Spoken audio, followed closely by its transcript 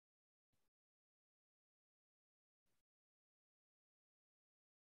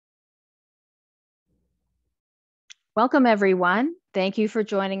Welcome, everyone. Thank you for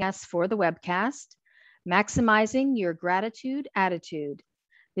joining us for the webcast, Maximizing Your Gratitude Attitude.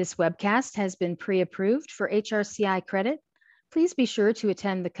 This webcast has been pre-approved for HRCI credit. Please be sure to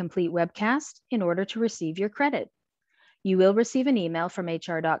attend the complete webcast in order to receive your credit. You will receive an email from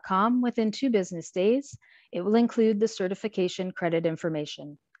hr.com within 2 business days. It will include the certification credit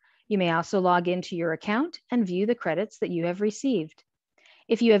information. You may also log into your account and view the credits that you have received.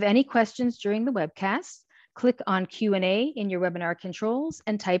 If you have any questions during the webcast, click on Q&A in your webinar controls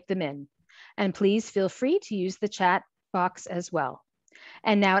and type them in. And please feel free to use the chat box as well.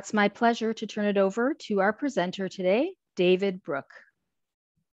 And now it's my pleasure to turn it over to our presenter today, David Brooke.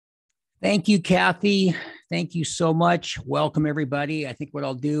 Thank you, Kathy. Thank you so much. Welcome, everybody. I think what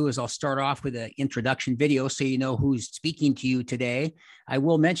I'll do is I'll start off with an introduction video so you know who's speaking to you today. I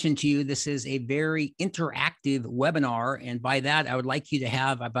will mention to you this is a very interactive webinar, and by that, I would like you to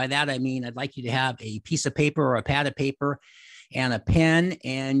have, by that I mean I'd like you to have a piece of paper or a pad of paper and a pen,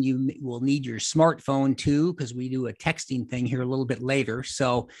 and you will need your smartphone too, because we do a texting thing here a little bit later.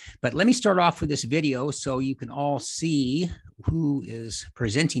 So, but let me start off with this video so you can all see who is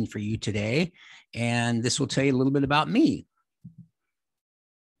presenting for you today. And this will tell you a little bit about me.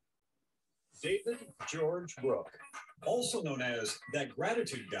 David George Brooke, also known as That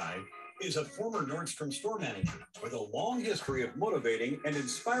Gratitude Guy, is a former Nordstrom store manager with a long history of motivating and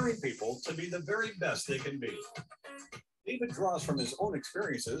inspiring people to be the very best they can be. David draws from his own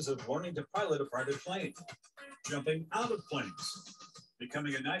experiences of learning to pilot a private plane, jumping out of planes,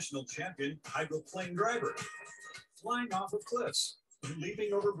 becoming a national champion hydroplane driver, flying off of cliffs,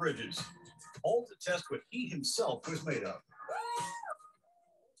 leaping over bridges, all to test what he himself was made of.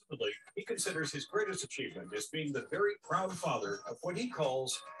 Ultimately, he considers his greatest achievement as being the very proud father of what he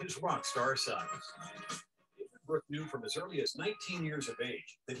calls his rock star sons. Brooke knew from as early as 19 years of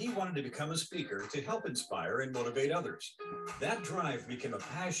age that he wanted to become a speaker to help inspire and motivate others. That drive became a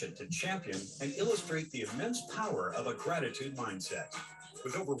passion to champion and illustrate the immense power of a gratitude mindset.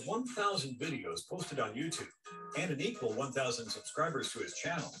 With over 1,000 videos posted on YouTube and an equal 1,000 subscribers to his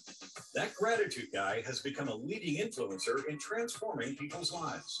channel, That Gratitude Guy has become a leading influencer in transforming people's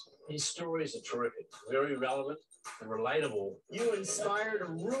lives. His stories are terrific, very relevant and relatable. You inspired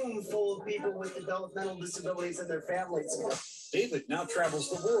a room full of people with developmental disabilities and their families. David now travels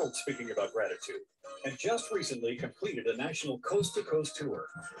the world speaking about gratitude, and just recently completed a national coast-to-coast tour.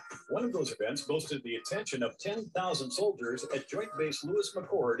 One of those events boasted the attention of 10,000 soldiers at Joint Base Lewis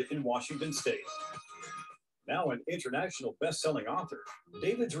McChord in Washington State. Now an international best-selling author,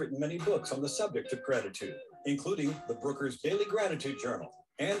 David's written many books on the subject of gratitude, including The Brooker's Daily Gratitude Journal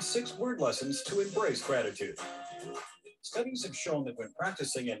and 6 word lessons to embrace gratitude. Studies have shown that when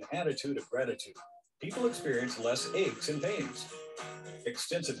practicing an attitude of gratitude, people experience less aches and pains.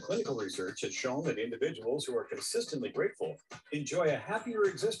 Extensive clinical research has shown that individuals who are consistently grateful enjoy a happier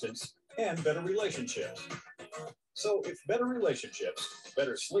existence and better relationships. So if better relationships,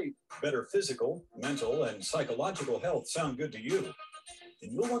 better sleep, better physical, mental, and psychological health sound good to you,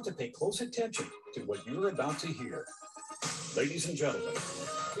 then you'll want to pay close attention to what you're about to hear. Ladies and gentlemen,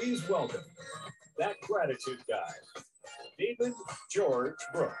 please welcome That Gratitude Guy, David George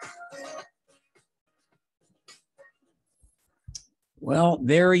Brooke. Well,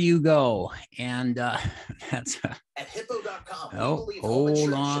 there you go. And that's At hippo.com. oh,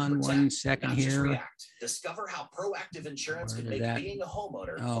 hold on one second here. React. Discover how proactive insurance can make being a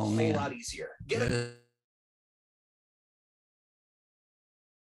homeowner a whole lot easier. Get it.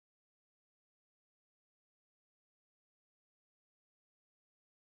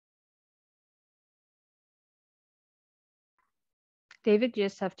 David, you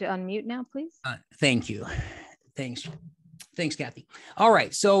just have to unmute now, please. Thank you. Thanks, Kathy. All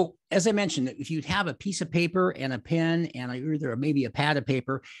right. So as I mentioned, if you have a piece of paper and a pen and either maybe a pad of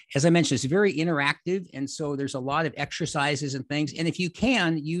paper, as I mentioned, it's very interactive. And so there's a lot of exercises and things. And if you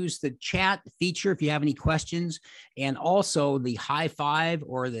can use the chat feature, if you have any questions, and also the high five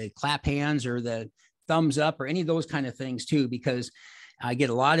or the clap hands or the thumbs up or any of those kind of things too, because I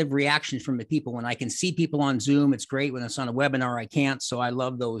get a lot of reactions from the people. When I can see people on Zoom, it's great. When it's on a webinar, I can't. So I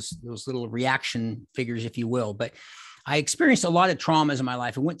love those little reaction figures, if you will. But I experienced a lot of traumas in my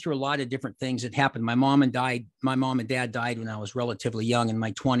life. I went through a lot of different things that happened. My mom and dad died when I was relatively young in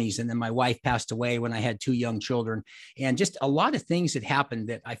my 20s. And then my wife passed away when I had 2 young children, and just a lot of things that happened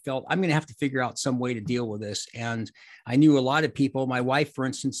that I felt I'm going to have to figure out some way to deal with this. And I knew a lot of people. My wife, for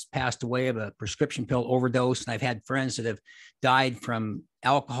instance, passed away of a prescription pill overdose. And I've had friends that have died from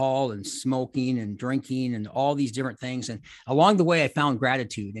alcohol and smoking and drinking and all these different things. And along the way, I found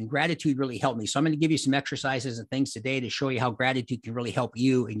gratitude, and gratitude really helped me. So I'm going to give you some exercises and things today to show you how gratitude can really help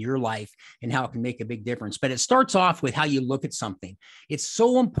you in your life and how it can make a big difference. But it starts off with how you look at something. It's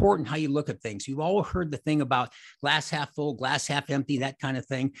so important how you look at things. You've all heard the thing about glass half full, glass half empty, that kind of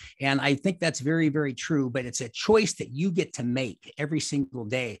thing. And I think that's very, very true, but it's a choice that you get to make every single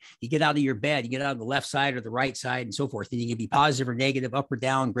day. You get out of your bed, you get out of the left side or the right side and so forth. And you can be positive or negative, up or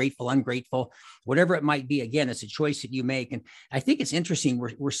down, grateful, ungrateful, whatever it might be. Again, it's a choice that you make. And I think it's interesting.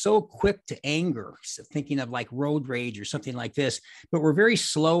 We're so quick to anger, so thinking of like road rage or something like this, but we're very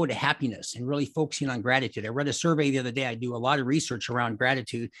slow to happiness and really focusing on gratitude. I read a survey the other day. I do a lot of research around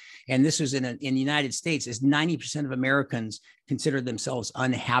gratitude. And this was in the United States, is 90% of Americans consider themselves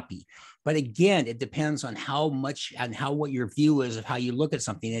unhappy. But again, it depends on how much and what your view is of how you look at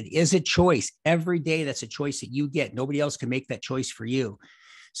something. It is a choice. Every day, that's a choice that you get. Nobody else can make that choice for you.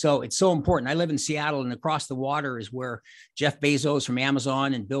 So it's so important. I live in Seattle, and across the water is where Jeff Bezos from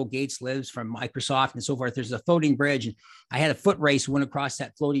Amazon and Bill Gates lives from Microsoft and so forth. There's a floating bridge. And I had a foot race, went across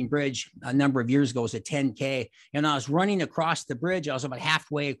that floating bridge a number of years ago. It was a 10K. And I was running across the bridge. I was about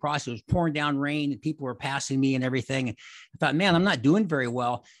halfway across. It was pouring down rain and people were passing me and everything. And I thought, man, I'm not doing very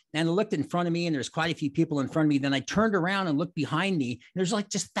well. And I looked in front of me, and there's quite a few people in front of me. Then I turned around and looked behind me. And there's like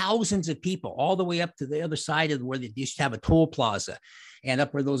just thousands of people all the way up to the other side of where they used to have a toll plaza, and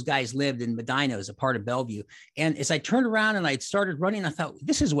up where those guys lived in Medina, as a part of Bellevue. And as I turned around and I started running, I thought,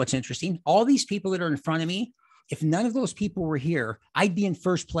 this is what's interesting. All these people that are in front of me, if none of those people were here, I'd be in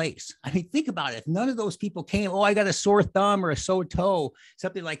first place. I mean, think about it. If none of those people came, oh, I got a sore thumb or a sore toe,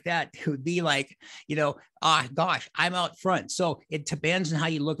 something like that, it would be like, gosh, I'm out front. So it depends on how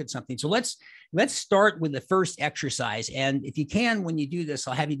you look at something. So let's start with the first exercise. And if you can, when you do this,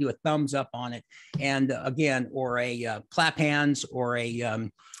 I'll have you do a thumbs up on it. And again, or a clap hands, or a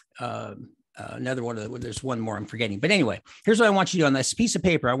another one. There's one more I'm forgetting. But anyway, here's what I want you to do on this piece of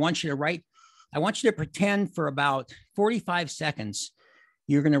paper. I want you to pretend for about 45 seconds,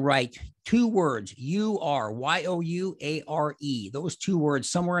 you're going to write two words, you-are, Y-O-U-A-R-E, those two words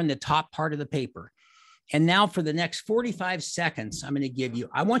somewhere in the top part of the paper. And now for the next 45 seconds,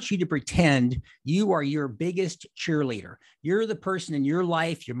 I want you to pretend you are your biggest cheerleader. You're the person in your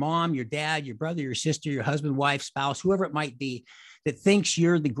life, your mom, your dad, your brother, your sister, your husband, wife, spouse, whoever it might be, that thinks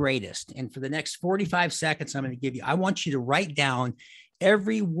you're the greatest. And for the next 45 seconds, I want you to write down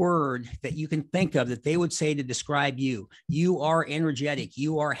every word that you can think of that they would say to describe you. You are energetic.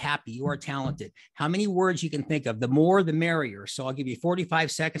 You are happy. You are talented. How many words you can think of? The more, the merrier. So I'll give you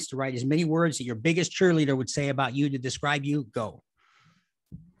 45 seconds to write as many words that your biggest cheerleader would say about you to describe you. Go.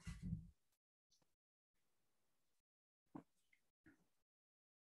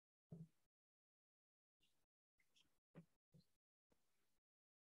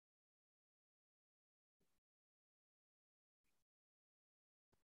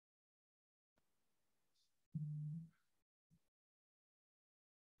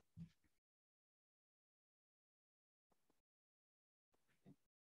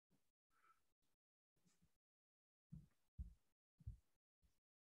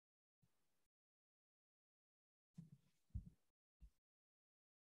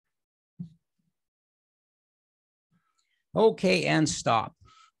 Okay, and stop.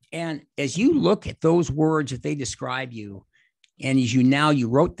 And as you look at those words that they describe you, and as you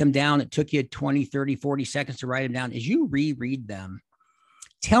wrote them down, it took you 20, 30, 40 seconds to write them down. As you reread them,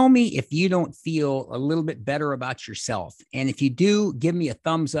 tell me if you don't feel a little bit better about yourself. And if you do, give me a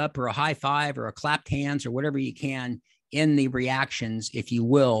thumbs up or a high five or a clapped hands or whatever you can in the reactions, if you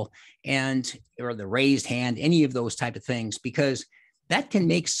will, or the raised hand, any of those type of things, because that can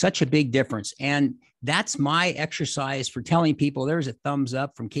make such a big difference. And that's my exercise for telling people. There's a thumbs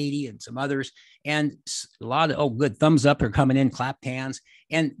up from Katie and some others, and a lot of, good thumbs up are coming in, clapped hands.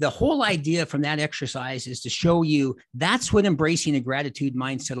 And the whole idea from that exercise is to show you that's what embracing a gratitude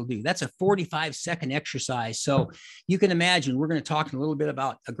mindset will do. That's a 45-second exercise. So you can imagine, we're going to talk a little bit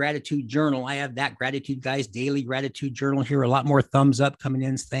about a gratitude journal. I have that Gratitude Guys daily gratitude journal here. A lot more thumbs up coming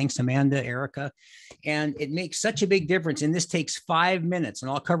in. Thanks, Amanda, Erica. And it makes such a big difference. And this takes 5 minutes.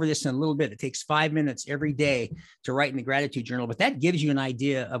 And I'll cover this in a little bit. It takes 5 minutes every day to write in the gratitude journal. But that gives you an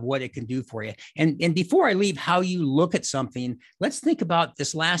idea of what it can do for you. And before I leave how you look at something, let's think about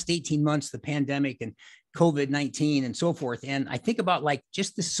this last 18 months, the pandemic, and COVID-19 and so forth. And I think about like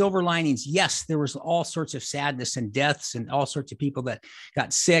just the silver linings. Yes, there was all sorts of sadness and deaths and all sorts of people that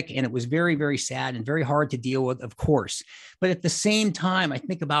got sick. And it was very, very sad and very hard to deal with, of course. But at the same time, I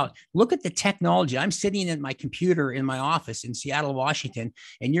think about, look at the technology. I'm sitting at my computer in my office in Seattle, Washington,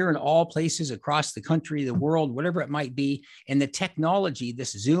 and you're in all places across the country, the world, whatever it might be. And the technology,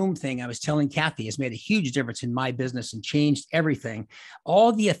 this Zoom thing I was telling Kathy, has made a huge difference in my business and changed everything.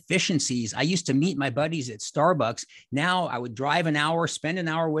 All the efficiencies. I used to meet my buddies at Starbucks. Now I would drive an hour, spend an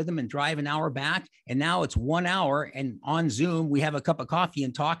hour with them and drive an hour back. And now it's 1 hour. And on Zoom, we have a cup of coffee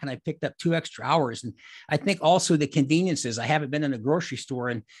and talk. And I picked up 2 extra hours. And I think also the conveniences. I haven't been in a grocery store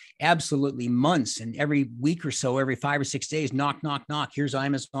in absolutely months. And every week or so, every 5 or 6 days, knock, knock, knock. Here's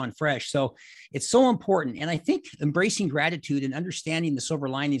Amazon Fresh. So it's so important. And I think embracing gratitude and understanding the silver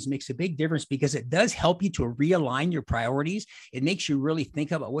linings makes a big difference, because it does help you to realign your priorities. It makes you really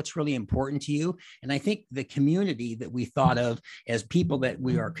think about what's really important to you. And I think the community that we thought of as people that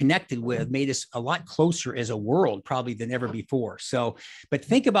we are connected with made us a lot closer as a world, probably than ever before. So, but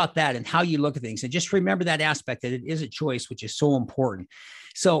think about that and how you look at things, and just remember that aspect, that it is a choice, which is so important.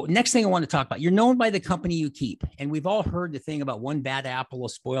 So next thing I want to talk about, you're known by the company you keep. And we've all heard the thing about one bad apple will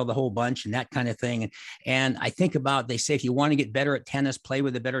spoil the whole bunch and that kind of thing. And I think about, they say, if you want to get better at tennis, play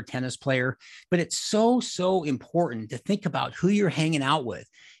with a better tennis player. But it's so, so important to think about who you're hanging out with.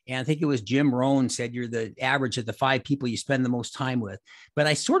 And I think it was Jim Rohn said you're the average of the 5 people you spend the most time with. But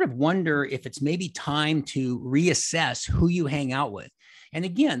I sort of wonder if it's maybe time to reassess who you hang out with. And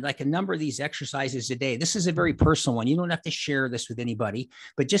again, like a number of these exercises a day, this is a very personal one. You don't have to share this with anybody,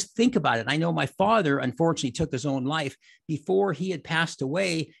 but just think about it. I know my father, unfortunately, took his own life. Before he had passed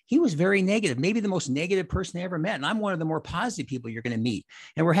away, he was very negative, maybe the most negative person I ever met. And I'm one of the more positive people you're going to meet.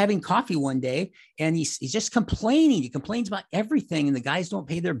 And we're having coffee one day, and he's just complaining. He complains about everything. And the guys don't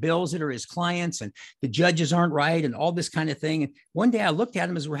pay their bills that are his clients, and the judges aren't right, and all this kind of thing. And one day I looked at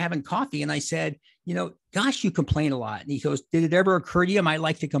him as we're having coffee, and I said, you know, gosh, you complain a lot. And he goes, did it ever occur to you I might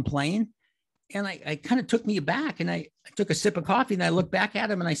like to complain? And I kind of took me aback, and I took a sip of coffee, and I looked back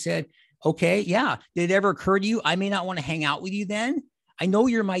at him and I said, okay, yeah. Did it ever occur to you I may not want to hang out with you then? I know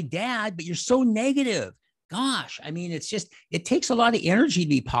you're my dad, but you're so negative. Gosh, I mean, it's just, it takes a lot of energy to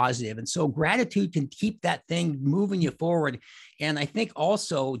be positive. And so gratitude can keep that thing moving you forward. And I think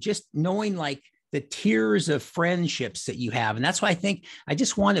also just knowing like the tiers of friendships that you have. And that's why I think I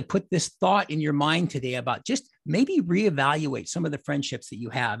just want to put this thought in your mind today about just maybe reevaluate some of the friendships that you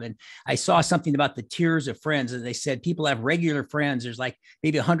have. And I saw something about the tiers of friends, and they said people have regular friends. There's like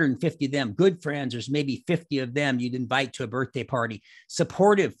maybe 150 of them. Good friends, there's maybe 50 of them you'd invite to a birthday party.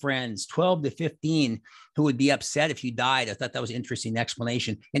 Supportive friends, 12 to 15 who would be upset if you died. I thought that was an interesting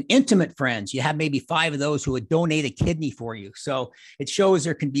explanation. And intimate friends, you have maybe 5 of those who would donate a kidney for you. So it shows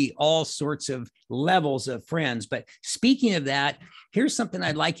there can be all sorts of levels of friends. But speaking of that, here's something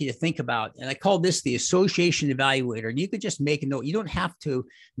I'd like you to think about. And I call this the association evaluator. And you could just make a note. You don't have to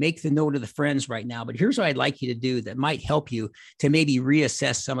make the note of the friends right now, but here's what I'd like you to do that might help you to maybe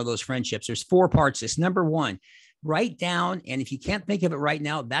reassess some of those friendships. There's 4 parts to this. Number 1, write down, and if you can't think of it right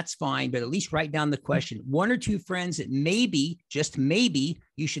now, that's fine, but at least write down the question. 1 or 2 friends that maybe, just maybe,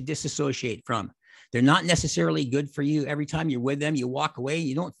 you should disassociate from. They're not necessarily good for you. Every time you're with them, you walk away,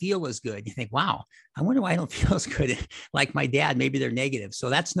 you don't feel as good. You think, wow, I wonder why I don't feel as good. Like my dad, maybe they're negative. So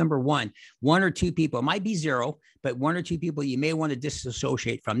that's number 1. 1 or 2 people, it might be 0, but 1 or 2 people you may want to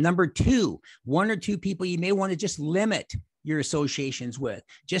disassociate from. Number 2, 1 or 2 people you may want to just limit your associations with.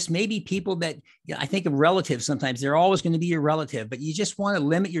 Just maybe people that, you know, I think of relatives sometimes, they're always going to be your relative, but you just want to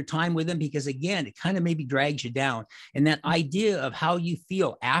limit your time with them because again, it kind of maybe drags you down. And that idea of how you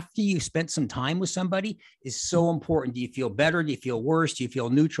feel after you spent some time with somebody is so important. Do you feel better? Do you feel worse? Do you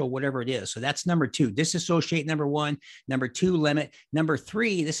feel neutral? Whatever it is. So that's number 2, disassociate. Number 1, number 2, limit. Number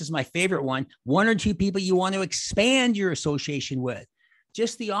 3, this is my favorite one. 1 or 2 people you want to expand your association with.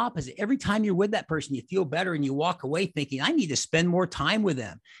 Just the opposite. Every time you're with that person, you feel better and you walk away thinking, I need to spend more time with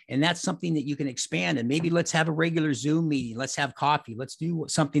them. And that's something that you can expand. And maybe let's have a regular Zoom meeting. Let's have coffee. Let's do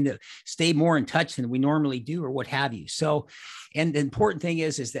something to stay more in touch than we normally do or what have you. So, and the important thing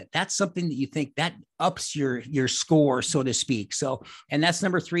is that that's something that you think that ups your score, so to speak. So, and that's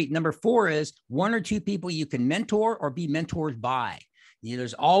number 3. Number 4 is 1 or 2 people you can mentor or be mentored by.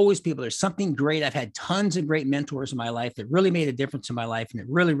 There's always people, there's something great. I've had tons of great mentors in my life that really made a difference in my life. And it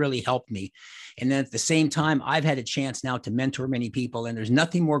really, really helped me. And then at the same time, I've had a chance now to mentor many people. And there's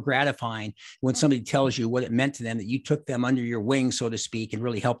nothing more gratifying when somebody tells you what it meant to them, that you took them under your wing, so to speak, and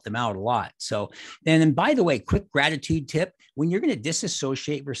really helped them out a lot. So, and then by the way, quick gratitude tip, when you're going to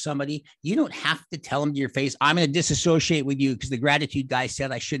disassociate with somebody, you don't have to tell them to your face, I'm going to disassociate with you because the gratitude guy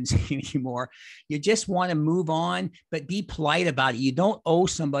said I shouldn't see you anymore. You just want to move on, but be polite about it. You don't owe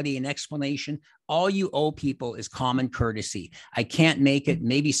somebody an explanation. All you owe people is common courtesy. I can't make it.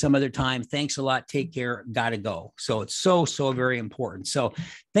 Maybe some other time. Thanks a lot. Take care. Gotta go. So it's so very important. So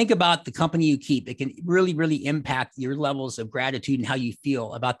think about the company you keep. It can really, really impact your levels of gratitude and how you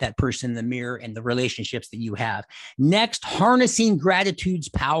feel about that person in the mirror and the relationships that you have. Next, harnessing gratitude's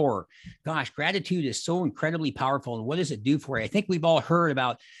power. Gosh, gratitude is so incredibly powerful. And what does it do for you? I think we've all heard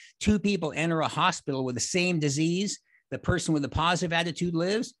about two people enter a hospital with the same disease. The person with the positive attitude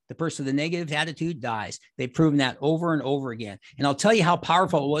lives. The person with the negative attitude dies. They've proven that over and over again. And I'll tell you how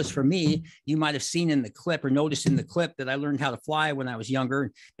powerful it was for me. You might have seen in the clip or noticed in the clip that I learned how to fly when I was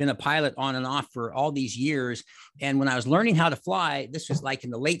younger, been a pilot on and off for all these years. And when I was learning how to fly, this was like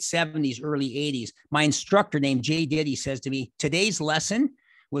in the late 70s, early 80s, my instructor named Jay Diddy says to me, today's lesson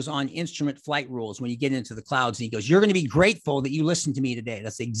was on instrument flight rules when you get into the clouds. And he goes, you're going to be grateful that you listened to me today.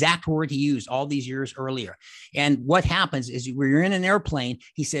 That's the exact word he used all these years earlier. And what happens is when you're in an airplane,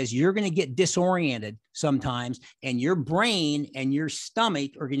 he says, you're going to get disoriented sometimes, and your brain and your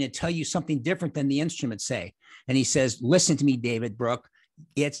stomach are going to tell you something different than the instruments say. And he says, listen to me, David, Brooke.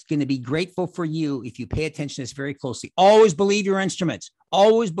 It's going to be grateful for you if you pay attention to this very closely. Always believe your instruments.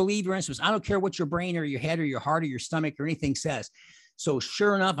 Always believe your instruments. I don't care what your brain or your head or your heart or your stomach or anything says. So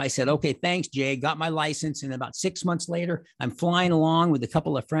sure enough, I said, okay, thanks, Jay. Got my license. And about 6 months later, I'm flying along with a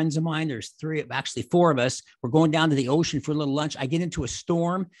couple of friends of mine. There's four of us. We're going down to the ocean for a little lunch. I get into a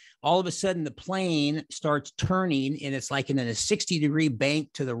storm. All of a sudden, the plane starts turning, and it's like in a 60-degree bank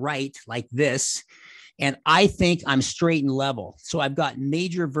to the right, like this. And I think I'm straight and level. So I've got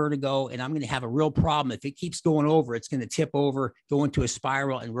major vertigo, and I'm going to have a real problem. If it keeps going over, it's going to tip over, go into a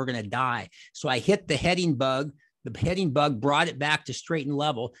spiral, and we're going to die. So I hit the heading bug. The heading bug brought it back to straight and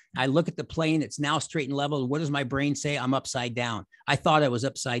level. I look at the plane. It's now straight and level. What does my brain say? I'm upside down. I thought I was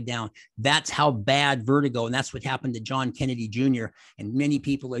upside down. That's how bad vertigo. And that's what happened to John Kennedy Jr. And many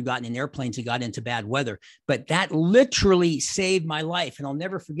people have gotten in airplanes and got into bad weather. But that literally saved my life. And I'll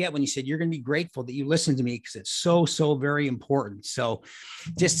never forget when you said, you're going to be grateful that you listened to me, because it's so very important. So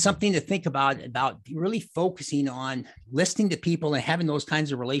just something to think about really focusing on listening to people and having those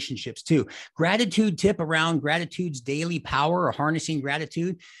kinds of relationships too. Gratitude tip around gratitude's daily power or harnessing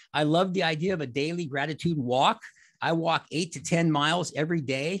gratitude. I love the idea of a daily gratitude walk. I walk 8 to 10 miles every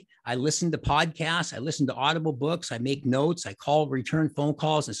day. I listen to podcasts. I listen to audible books. I make notes. I return phone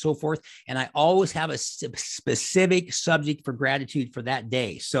calls and so forth. And I always have a specific subject for gratitude for that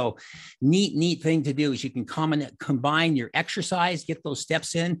day. So neat thing to do is you can combine your exercise, get those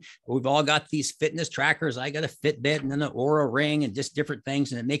steps in. We've all got these fitness trackers. I got a Fitbit and then an Oura ring and just different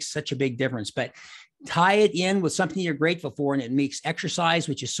things. And it makes such a big difference. But tie it in with something you're grateful for, and it makes exercise,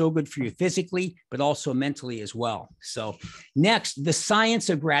 which is so good for you physically, but also mentally as well. So next, the science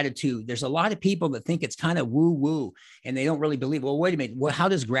of gratitude. There's a lot of people that think it's kind of woo-woo, and they don't really believe, well, wait a minute, how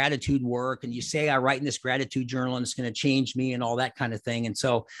does gratitude work? And you say, I write in this gratitude journal and it's going to change me and all that kind of thing. And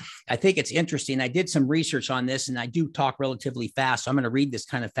so I think it's interesting. I did some research on this, and I do talk relatively fast, so I'm going to read this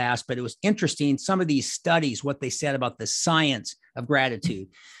kind of fast, but it was interesting. Some of these studies, what they said about the science of gratitude.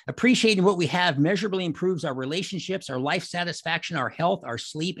 Appreciating what we have measurably improves our relationships, our life satisfaction, our health, our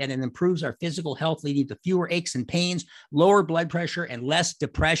sleep, and it improves our physical health, leading to fewer aches and pains, lower blood pressure, and less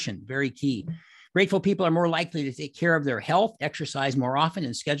depression. Very key. Grateful people are more likely to take care of their health, exercise more often,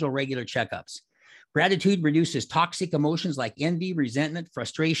 and schedule regular checkups. Gratitude reduces toxic emotions like envy, resentment,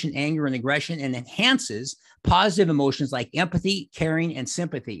 frustration, anger, and aggression, and enhances positive emotions like empathy, caring, and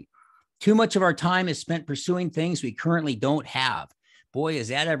sympathy. Too much of our time is spent pursuing things we currently don't have. Boy, is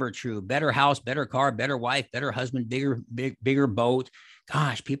that ever true. Better house, better car, better wife, better husband, bigger boat.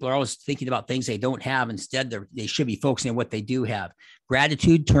 Gosh, people are always thinking about things they don't have. Instead, they should be focusing on what they do have.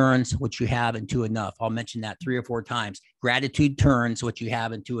 Gratitude turns what you have into enough. I'll mention that 3 or 4 times. Gratitude turns what you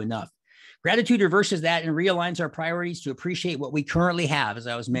have into enough. Gratitude reverses that and realigns our priorities to appreciate what we currently have, as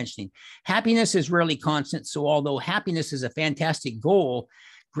I was mentioning. Happiness is rarely constant. So although happiness is a fantastic goal,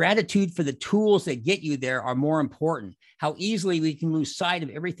 Gratitude for the tools that get you there are more important. How easily we can lose sight of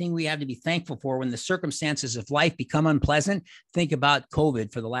everything we have to be thankful for when the circumstances of life become unpleasant. Think about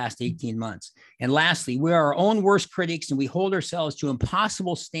COVID for the last 18 months. And lastly, we are our own worst critics, and we hold ourselves to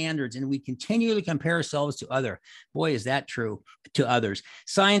impossible standards, and we continually compare ourselves to others. Boy, is that true, to others.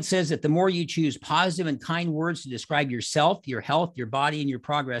 Science says that the more you choose positive and kind words to describe yourself, your health, your body, and your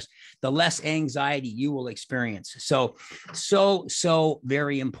progress, the less anxiety you will experience. So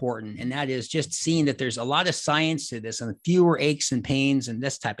very important. And that is just seeing that there's a lot of science to this and fewer aches and pains and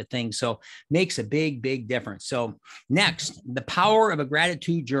this type of thing. So makes a big, big difference. So next, the power of a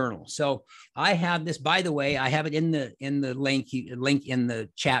gratitude journal. So I have this, by the way, I have it in the link in the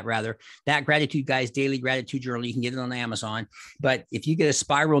chat rather, that Gratitude Guys Daily Gratitude Journal. You can get it on Amazon, but if you get a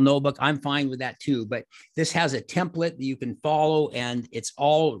spiral notebook, I'm fine with that too. But this has a template that you can follow, and it's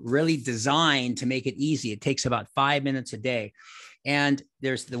all really designed to make it easy. It takes about 5 minutes a day. And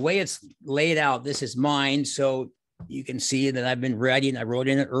there's the way it's laid out. This is mine. So you can see that I've been writing. I wrote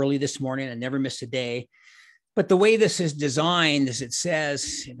in it early this morning. I never missed a day. But the way this is designed is it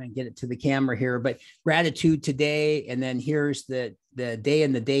says, if I can get it to the camera here, but gratitude today. And then here's the day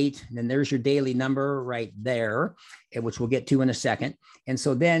and the date. And then there's your daily number right there, which we'll get to in a second. And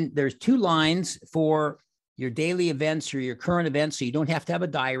so then there's 2 lines for your daily events or your current events. So you don't have to have a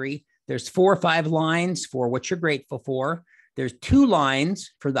diary. There's 4 or 5 lines for what you're grateful for. There's 2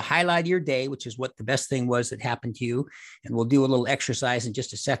 lines for the highlight of your day, which is what the best thing was that happened to you. And we'll do a little exercise in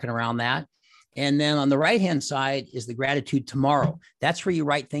just a second around that. And then on the right-hand side is the gratitude tomorrow. That's where you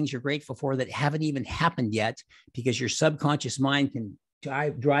write things you're grateful for that haven't even happened yet, because your subconscious mind can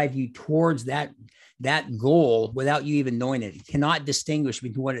drive you towards that goal without you even knowing it. It cannot distinguish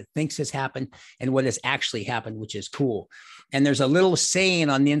between what it thinks has happened and what has actually happened, which is cool. And there's a little saying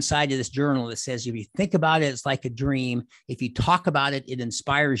on the inside of this journal that says, if you think about it, it's like a dream. If you talk about it, it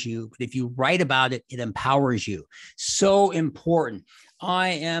inspires you. But if you write about it, it empowers you. So important. I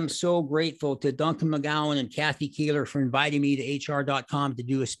am so grateful to Duncan McGowan and Kathy Keeler for inviting me to hr.com to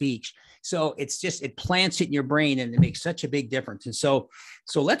do a speech. So it's just, it plants it in your brain, and it makes such a big difference. And so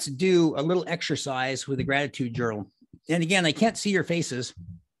let's do a little exercise with the gratitude journal. And again, I can't see your faces,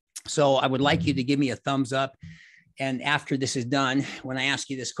 so I would like you to give me a thumbs up. And after this is done, when I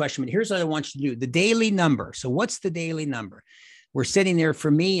ask you this question, but here's what I want you to do. The daily number. So what's the daily number? We're sitting there.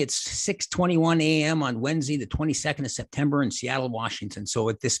 For me, it's 6:21 a.m. on Wednesday, the 22nd of September in Seattle, Washington. So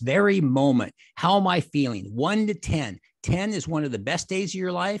at this very moment, how am I feeling? 1 to 10. 10 is one of the best days of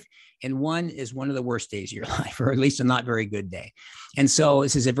your life, and 1 is one of the worst days of your life, or at least a not very good day. And so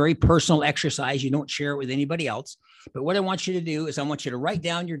this is a very personal exercise. You don't share it with anybody else. But what I want you to do is I want you to write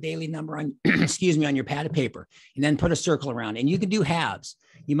down your daily number on, on your pad of paper, and then put a circle around. And you can do halves.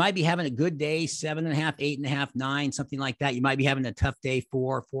 You might be having a good day, 7.5, 8.5, 9, something like that. You might be having a tough day,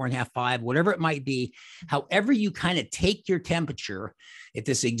 4, 4.5, 5, whatever it might be. However you kind of take your temperature at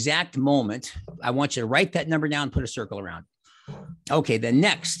this exact moment, I want you to write that number down, put a circle around. Okay, then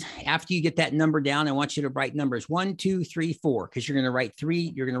next, after you get that number down, I want you to write numbers 1, 2, 3, 4, because you're going to write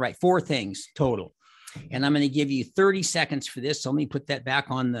 3, you're going to write 4 things total. And I'm going to give you 30 seconds for this. So let me put that back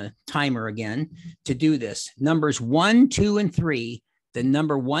on the timer again to do this. Numbers 1, 2, and 3. The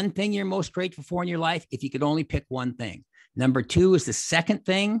number 1 thing you're most grateful for in your life, if you could only pick one thing. Number 2 is the second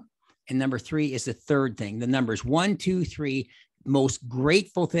thing, and number 3 is the third thing. The numbers 1, 2, 3, most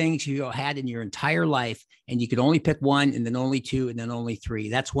grateful things you had in your entire life, and you could only pick 1, and then only 2, and then only 3.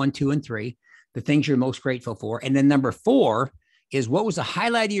 That's 1, 2, and 3, the things you're most grateful for. And then number 4 is what was the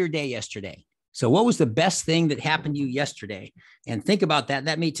highlight of your day yesterday? So what was the best thing that happened to you yesterday? And think about that.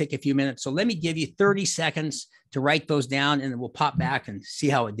 That may take a few minutes. So let me give you 30 seconds to write those down, and then we'll pop back and see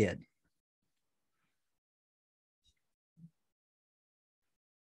how it did.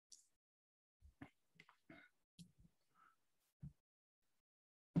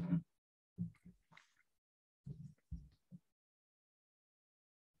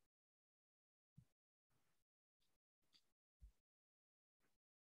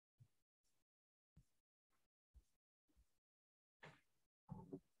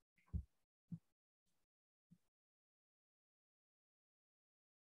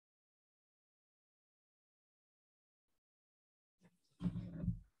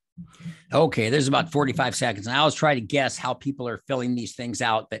 Okay, there's about 45 seconds. And I always try to guess how people are filling these things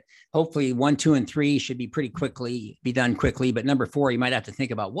out, but hopefully 1, 2, and 3 should be be done quickly. But number 4, you might have to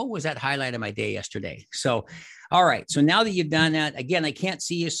think about, what was that highlight of my day yesterday? So, all right. So now that you've done that, again, I can't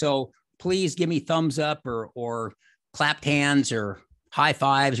see you. So please give me thumbs up or clapped hands or high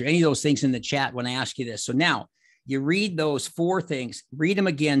fives or any of those things in the chat when I ask you this. So now you read those 4 things, read them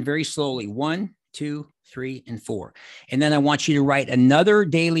again very slowly. 1, 2, 3, and 4. And then I want you to write another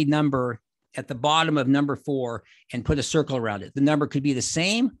daily number at the bottom of number 4 and put a circle around it. The number could be the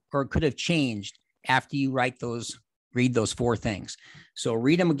same or it could have changed after you read those 4 things. So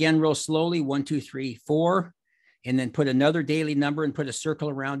read them again real slowly, 1, 2, 3, 4, and then put another daily number and put a circle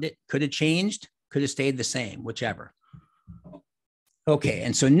around it. Could have changed, could have stayed the same, whichever. Okay,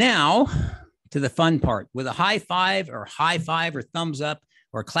 and so now to the fun part. With a high five or thumbs up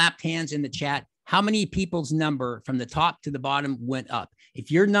or clapped hands in the chat, how many people's number from the top to the bottom went up? If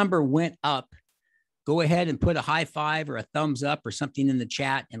your number went up, go ahead and put a high five or a thumbs up or something in the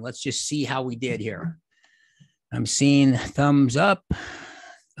chat, and let's just see how we did here. I'm seeing thumbs up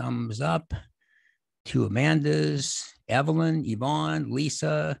to Amanda's, Evelyn, Yvonne,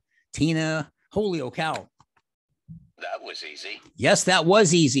 Lisa, Tina. Holy cow. That was easy. Yes, that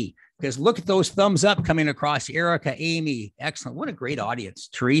was easy. Because look at those thumbs up coming across. Erica, Amy, excellent. What a great audience.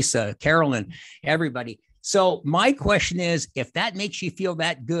 Teresa, Carolyn, everybody. So my question is, if that makes you feel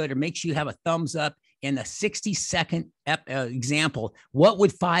that good or makes you have a thumbs up in a 60-second example, what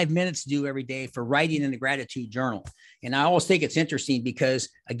would 5 minutes do every day for writing in the gratitude journal? And I always think it's interesting because,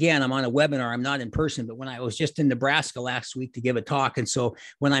 again, I'm on a webinar. I'm not in person, but when I was just in Nebraska last week to give a talk. And so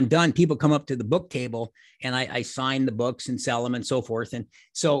when I'm done, people come up to the book table and I sign the books and sell them and so forth. And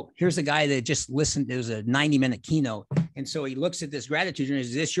so here's a guy that just listened. It was a 90-minute keynote. And so he looks at this gratitude journal.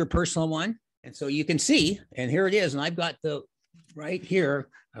 Is this your personal one? And so you can see, and here it is. And I've got the right here.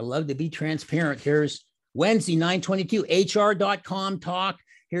 I love to be transparent. Here's Wednesday, 9/22, hr.com talk.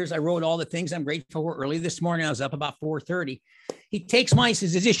 I wrote all the things I'm grateful for early this morning. I was up about 4:30. He takes mine,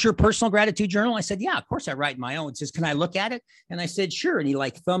 says, is this your personal gratitude journal? I said, yeah, of course I write my own. He says, can I look at it? And I said, sure. And he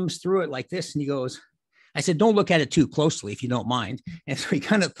like thumbs through it like this. And he goes, I said, don't look at it too closely if you don't mind. And so he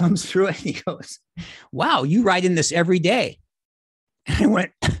kind of thumbs through it and he goes, wow, you write in this every day. And I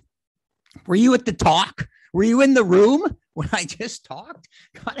went, were you at the talk? Were you in the room when I just talked?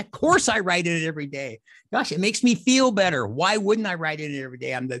 God, of course I write in it every day. Gosh, it makes me feel better. Why wouldn't I write in it every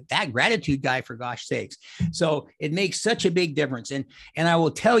day? I'm that gratitude guy, for gosh sakes. So it makes such a big difference. And I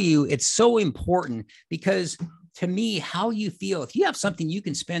will tell you, it's so important because to me, how you feel, if you have something you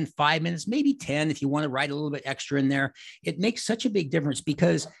can spend 5 minutes, maybe 10, if you want to write a little bit extra in there, it makes such a big difference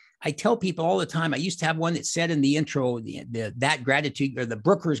because I tell people all the time, I used to have one that said in the intro, that gratitude or the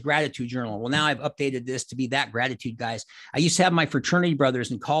Brooker's gratitude journal. Well, now I've updated this to be that gratitude guys. I used to have my fraternity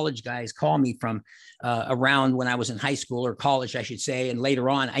brothers and college guys call me from around when I was in high school or college, I should say. And later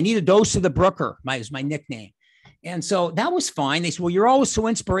on, I need a dose of the Brooker, is my nickname. And so that was fine. They said, well, you're always so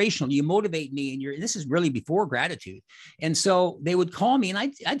inspirational. You motivate me. And this is really before gratitude. And so they would call me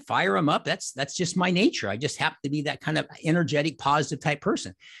and I'd fire them up. That's just my nature. I just happen to be that kind of energetic, positive type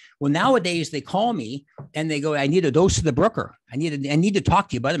person. Well, nowadays they call me and they go, I need a dose of the Brooker. I need to talk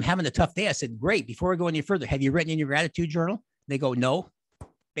to you, but I'm having a tough day. I said, great. Before I go any further, have you written in your gratitude journal? They go, no.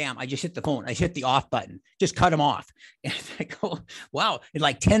 Bam, I just hit the phone. I hit the off button, just cut them off. And I go, wow. And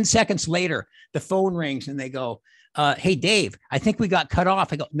like 10 seconds later, the phone rings and they go, hey, Dave, I think we got cut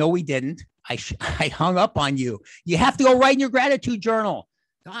off. I go, no, we didn't. I hung up on you. You have to go write in your gratitude journal.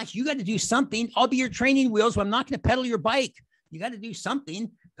 Gosh, you got to do something. I'll be your training wheels, but I'm not going to pedal your bike. You got to do something.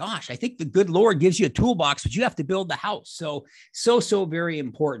 Gosh, I think the good Lord gives you a toolbox, but you have to build the house. So very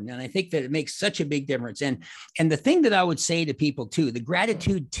important. And I think that it makes such a big difference. And the thing that I would say to people too, the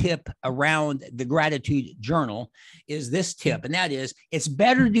gratitude tip around the gratitude journal is this tip. And that is, it's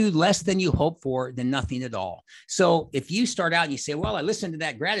better to do less than you hope for than nothing at all. So if you start out and you say, well, I listened to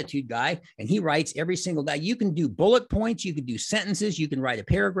that gratitude guy and he writes every single day, you can do bullet points, you can do sentences, you can write a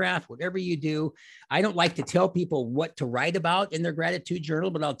paragraph, whatever you do. I don't like to tell people what to write about in their gratitude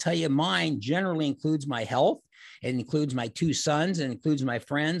journal, but I'll tell you mine generally includes my health. It includes my 2 sons, and includes my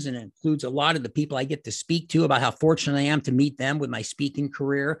friends, and it includes a lot of the people I get to speak to about how fortunate I am to meet them with my speaking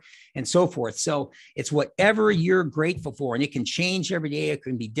career and so forth. So it's whatever you're grateful for, and it can change every day. It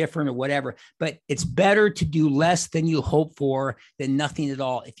can be different or whatever, but it's better to do less than you hope for than nothing at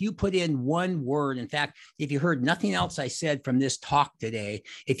all. If you put in one word, in fact, if you heard nothing else I said from this talk today,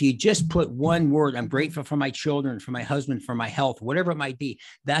 if you just put one word, I'm grateful for my children, for my husband, for my health, whatever it might be,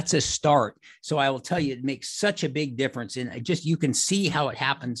 that's a start. So I will tell you, it makes such a big difference. And you can see how it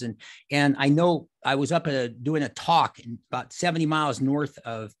happens. And I know I was up doing a talk in about 70 miles north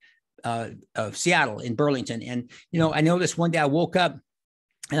of Seattle in Burlington. And, I noticed one day I woke up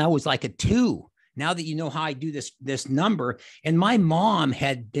and I was like a 2. now that you know how I do this number. And my mom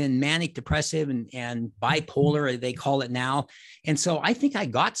had been manic depressive and bipolar, they call it now. And so I think I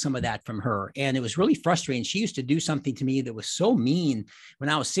got some of that from her. And it was really frustrating. She used to do something to me that was so mean when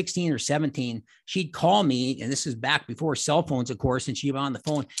I was 16 or 17. She'd call me, and this is back before cell phones, of course, and she'd be on the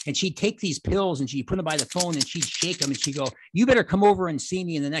phone, and she'd take these pills and she'd put them by the phone and she'd shake them and she'd go, "You better come over and see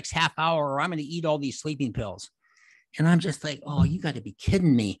me in the next half hour or I'm going to eat all these sleeping pills." And I'm just like, "Oh, you got to be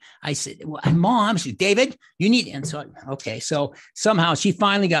kidding me." I said, "Well, Mom," she said, "David, you need," and so, okay. So somehow she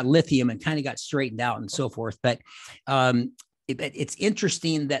finally got lithium and kind of got straightened out and so forth. But it's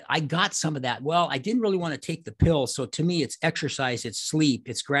interesting that I got some of that. Well, I didn't really want to take the pill. So to me, it's exercise, it's sleep,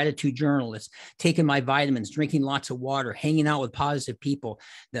 it's gratitude journal, it's taking my vitamins, drinking lots of water, hanging out with positive people,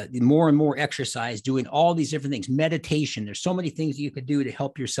 the more and more exercise, doing all these different things, meditation. There's so many things you could do to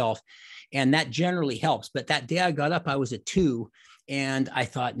help yourself. And that generally helps. But that day I got up, I was at 2. And I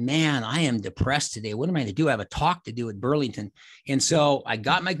thought, man, I am depressed today. What am I going to do? I have a talk to do at Burlington. And so I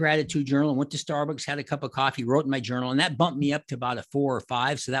got my gratitude journal and went to Starbucks, had a cup of coffee, wrote in my journal, and that bumped me up to about a 4 or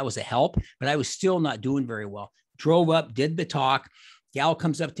 5. So that was a help, but I was still not doing very well. Drove up, did the talk. Gal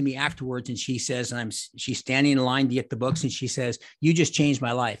comes up to me afterwards and she says, and she's standing in line to get the books, and she says, "You just changed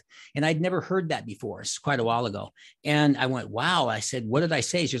my life." And I'd never heard that before. It's quite a while ago. And I went, "Wow." I said, "What did I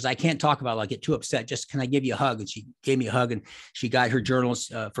say?" She goes, "I can't talk about it. I'll get too upset. Just, can I give you a hug?" And she gave me a hug, and she got her journals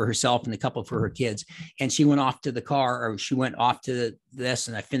for herself and a couple for her kids. And she went off to the car, or she went off to this,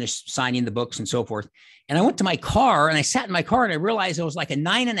 and I finished signing the books and so forth. And I went to my car and I sat in my car and I realized I was like a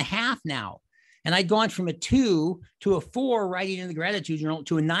 9.5 now. And I'd gone from a 2 to a 4 writing in the gratitude journal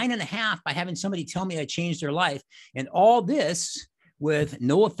to a 9.5 by having somebody tell me I changed their life. And all this with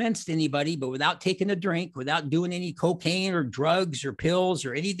no offense to anybody, but without taking a drink, without doing any cocaine or drugs or pills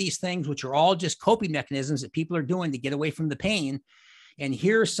or any of these things, which are all just coping mechanisms that people are doing to get away from the pain. And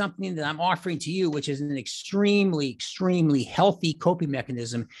here's something that I'm offering to you, which is an extremely, extremely healthy coping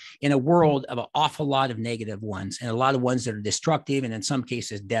mechanism in a world of an awful lot of negative ones, and a lot of ones that are destructive and in some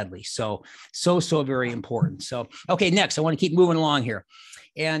cases deadly. So very important. So, okay, next, I want to keep moving along here.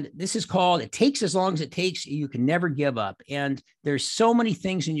 And this is called, "It Takes As Long As It Takes. You Can Never Give Up." And there's so many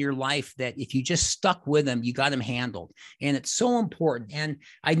things in your life that if you just stuck with them, you got them handled. And it's so important. And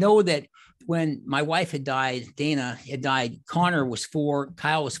I know that when my wife had died, Dana had died, Connor was 4,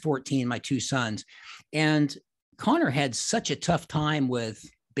 Kyle was 14, my 2 sons. And Connor had such a tough time with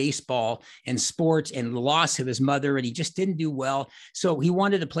baseball and sports and the loss of his mother, and he just didn't do well. So he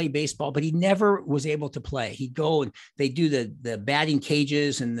wanted to play baseball, but he never was able to play. He'd go and they do the batting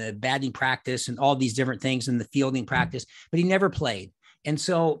cages and the batting practice and all these different things and the fielding practice, but he never played. And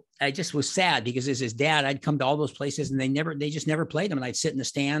so I just was sad because as his dad, I'd come to all those places and they just never played him. And I'd sit in the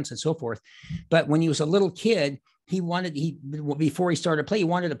stands and so forth. But when he was a little kid, before he started to play, he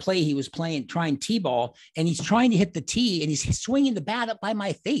wanted to play. He was trying T-ball, and he's trying to hit the tee, and he's swinging the bat up by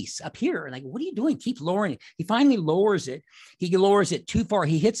my face up here. And I go, "What are you doing?" Keep lowering it. He finally lowers it. He lowers it too far.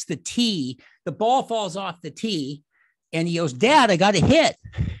 He hits the tee. The ball falls off the tee, and he goes, "Dad, I got a hit."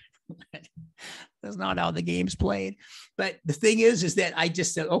 That's not how the game's played. But the thing is that I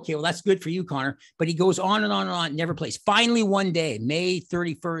just said, "Okay, well, that's good for you, Connor." But he goes on and on and on, never plays. Finally, one day, May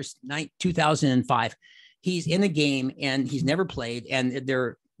 31st, 2005, he's in a game and he's never played. And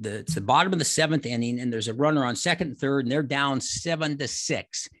it's the bottom of the 7th inning, and there's a runner on second and third, and they're down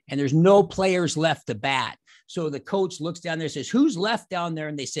 7-6, and there's no players left to bat. So the coach looks down there and says, "Who's left down there?"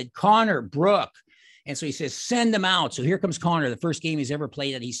 And they said, "Connor, Brooke." And so he says, "Send him out." So here comes Connor, the first game he's ever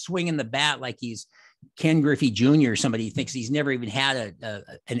played, and he's swinging the bat like he's Ken Griffey Jr. or somebody. He thinks he's never even had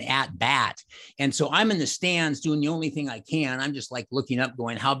an at bat. And so I'm in the stands doing the only thing I can. I'm just like looking up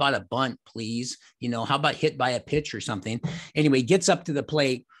going, "How about a bunt, please? How about hit by a pitch or something?" Anyway, he gets up to the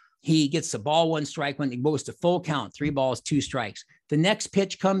plate. He gets the ball, 1 strike, when he goes to full count, 3 balls, 2 strikes. The next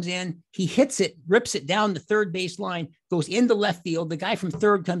pitch comes in, he hits it, rips it down the third base line, goes into left field. The guy from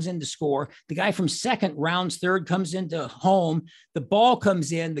third comes in to score. The guy from second rounds third, comes into home. The ball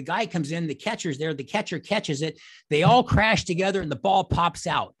comes in, the guy comes in, the catcher's there, the catcher catches it. They all crash together and the ball pops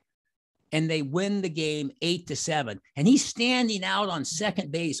out. And they win the game 8-7. And he's standing out on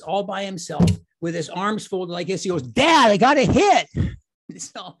second base all by himself with his arms folded like this. He goes, "Dad, I got a hit."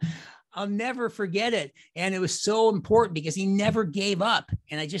 So I'll never forget it. And it was so important because he never gave up.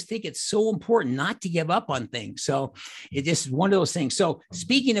 And I just think it's so important not to give up on things. So it just one of those things. So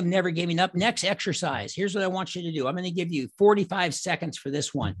speaking of never giving up, next exercise, here's what I want you to do. I'm going to give you 45 seconds for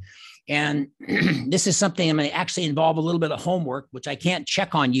this one. And this is something I'm going to actually involve a little bit of homework, which I can't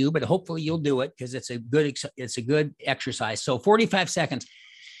check on you, but hopefully you'll do it because it's a good exercise. So 45 seconds.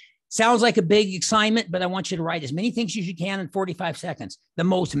 Sounds like a big assignment, but I want you to write as many things as you can in 45 seconds. The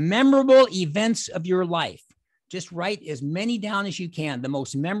most memorable events of your life. Just write as many down as you can. The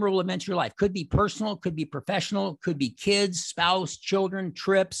most memorable events of your life. Could be personal, could be professional, could be kids, spouse, children,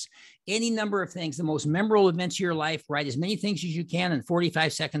 trips, any number of things. The most memorable events of your life. Write as many things as you can in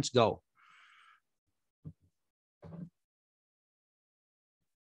 45 seconds. Go.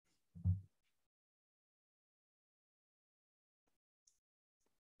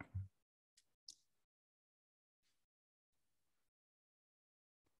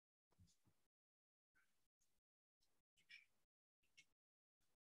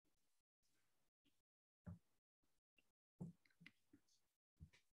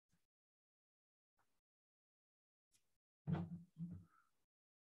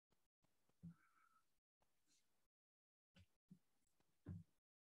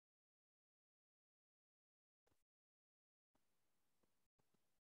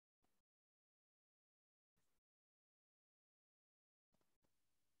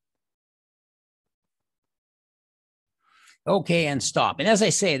 Okay, and stop. And as I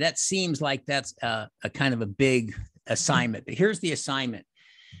say, that seems like that's a kind of a big assignment, but here's the assignment.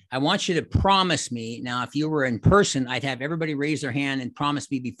 I want you to promise me. Now, if you were in person, I'd have everybody raise their hand and promise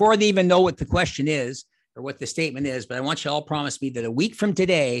me before they even know what the question is or what the statement is, but I want you all promise me that a week from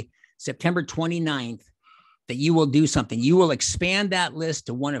today, September 29th, that you will do something. You will expand that list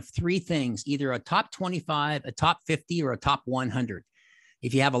to one of three things, either a top 25, a top 50, or a top 100.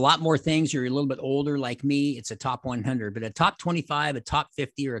 If you have a lot more things, you're a little bit older like me, it's a top 100, but a top 25, a top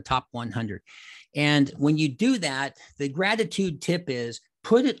 50, or a top 100. And when you do that, the gratitude tip is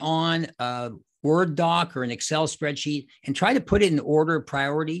put it on a Word doc or an Excel spreadsheet and try to put it in order of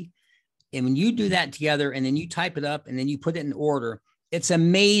priority. And when you do that together and then you type it up and then you put it in order, it's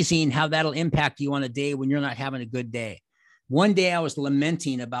amazing how that'll impact you on a day when you're not having a good day. One day I was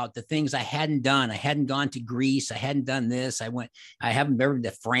lamenting about the things I hadn't done. I hadn't gone to Greece. I hadn't done this. I haven't been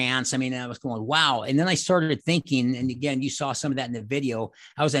to France. I mean, I was going, wow. And then I started thinking, and again, you saw some of that in the video.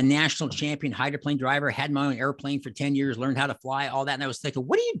 I was a national champion hydroplane driver, had my own airplane for 10 years, learned how to fly, all that. And I was thinking,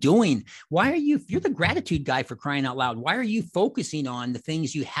 what are you doing? You're the gratitude guy, for crying out loud. Why are you focusing on the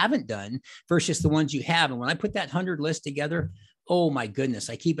things you haven't done versus the ones you have? And when I put that 100 list together, oh my goodness,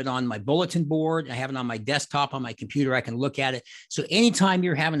 I keep it on my bulletin board. I have it on my desktop, on my computer. I can look at it. So anytime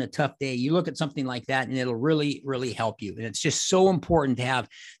you're having a tough day, you look at something like that and it'll really, really help you. And it's just so important to have.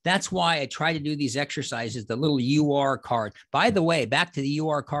 That's why I try to do these exercises, the little UR card. By the way, back to the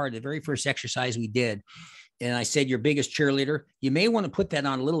UR card, the very first exercise we did, and I said your biggest cheerleader, you may want to put that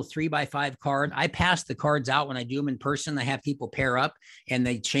on a little 3x5 card. I pass the cards out when I do them in person. I have people pair up and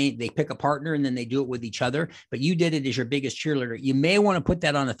they pick a partner and then they do it with each other. But you did it as your biggest cheerleader. You may want to put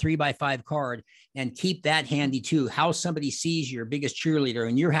that on a 3x5 card and keep that handy too. How somebody sees your biggest cheerleader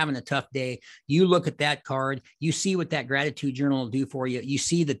and you're having a tough day, you look at that card, you see what that gratitude journal will do for you. You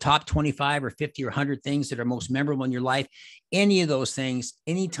see the top 25 or 50 or 100 things that are most memorable in your life. Any of those things,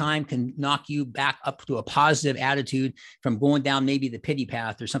 anytime, can knock you back up to a positive attitude from going down maybe the pity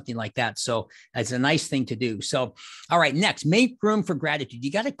path or something like that. So that's a nice thing to do. So, all right, next, make room for gratitude.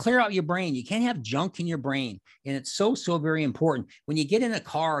 You got to clear out your brain. You can't have junk in your brain. And it's so very important. When you get in a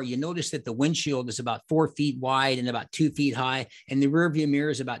car, you notice that the windshield is about 4 feet wide and about 2 feet high, and the rear view mirror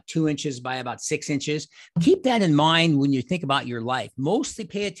is about 2 inches by about 6 inches. Keep that in mind when you think about your life. Mostly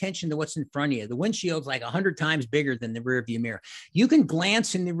pay attention to what's in front of you. The windshield's like 100 times bigger than the rear view mirror. You can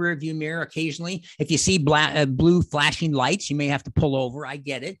glance in the rear view mirror occasionally. If you see blue flashing lights, you may have to pull over. I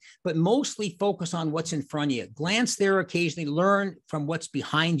get it. But mostly focus on what's in front of you. Glance there occasionally, learn from what's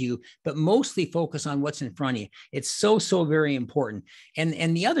behind you, but mostly focus on what's in front of you. It's so very important.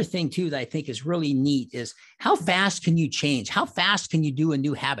 And the other thing too that I think is really neat is how fast can you change? How fast can you do a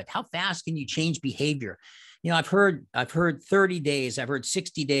new habit? How fast can you change behavior? You know, I've heard 30 days, I've heard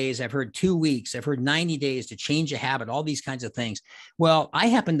 60 days, I've heard 2 weeks, I've heard 90 days to change a habit, all these kinds of things. Well, I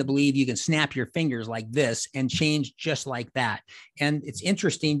happen to believe you can snap your fingers like this and change just like that. And it's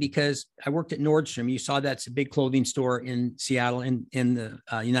interesting because I worked at Nordstrom. You saw that's a big clothing store in Seattle in the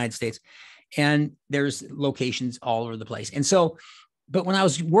United States. And there's locations all over the place. And so, but when I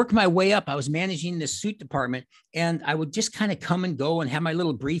was working my way up, I was managing the suit department and I would just kind of come and go and have my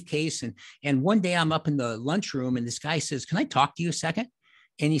little briefcase. And one day I'm up in the lunchroom and this guy says, "Can I talk to you a second?"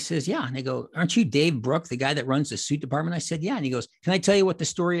 And he says, "Yeah." And I go, "Aren't you Dave Brooke, the guy that runs the suit department?" I said, "Yeah." And he goes, "Can I tell you what the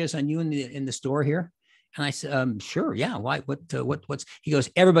story is on you in the store here?" And I said, sure. Yeah. Why? What's, he goes,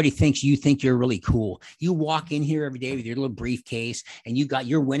 everybody thinks you think you're really cool. You walk in here every day with your little briefcase and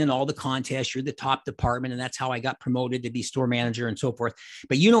you're winning all the contests. You're the top department. And that's how I got promoted to be store manager and so forth.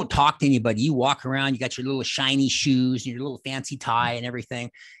 But you don't talk to anybody. You walk around, you got your little shiny shoes and your little fancy tie and everything.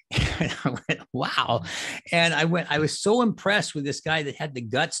 And I went, wow. And I was so impressed with this guy that had the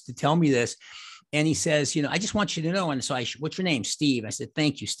guts to tell me this. And he says, I just want you to know. And so what's your name? Steve. I said,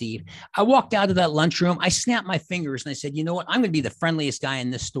 thank you, Steve. I walked out of that lunchroom. I snapped my fingers and I said, you know what? I'm going to be the friendliest guy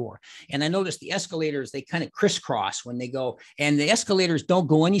in this store. And I noticed the escalators, they kind of crisscross when they go, and the escalators don't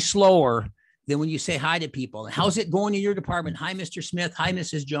go any slower than when you say hi to people. How's it going in your department? Hi, Mr. Smith. Hi,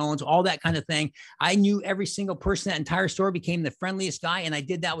 Mrs. Jones, all that kind of thing. I knew every single person in that entire store, became the friendliest guy. And I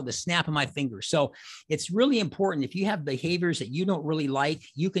did that with a snap of my fingers. So it's really important. If you have behaviors that you don't really like,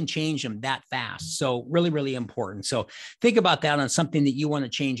 you can change them that fast. So really, really important. So think about that on something that you want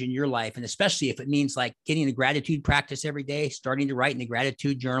to change in your life. And especially if it means like getting a gratitude practice every day, starting to write in the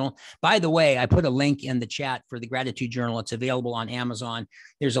gratitude journal. By the way, I put a link in the chat for the gratitude journal. It's available on Amazon.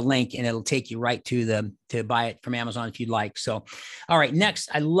 There's a link and it'll take you right to buy it from Amazon if you'd like. So, all right, next,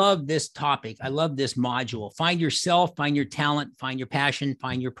 I love this topic. I love this module. Find yourself, find your talent, find your passion,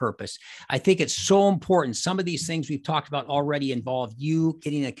 find your purpose. I think it's so important. Some of these things we've talked about already involve you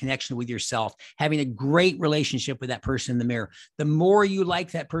getting a connection with yourself, having a great relationship with that person in the mirror. The more you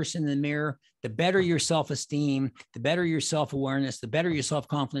like that person in the mirror, the better your self-esteem, the better your self-awareness, the better your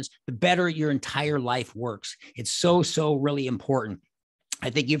self-confidence, the better your entire life works. It's so, so really important. I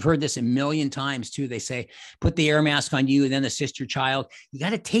think you've heard this a million times too. They say, put the air mask on you and then assist your child. You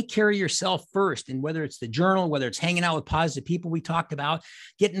got to take care of yourself first. And whether it's the journal, whether it's hanging out with positive people we talked about,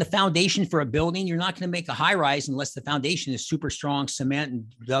 getting the foundation for a building, you're not going to make a high rise unless the foundation is super strong cement and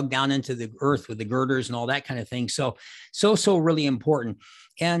dug down into the earth with the girders and all that kind of thing. So really important.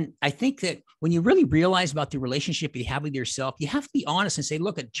 And I think that when you really realize about the relationship you have with yourself, you have to be honest and say,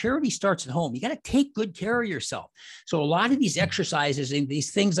 look, charity starts at home. You got to take good care of yourself. So a lot of these exercises and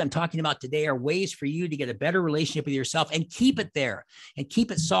these things I'm talking about today are ways for you to get a better relationship with yourself and keep it there and keep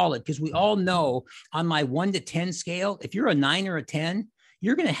it solid. Because we all know on my 1 to 10 scale, if you're a 9 or a 10,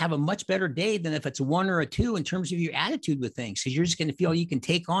 you're going to have a much better day than if it's a 1 or a 2 in terms of your attitude with things, because you're just going to feel you can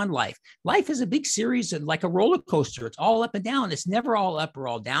take on life. Life is a big series of like a roller coaster. It's all up and down. It's never all up or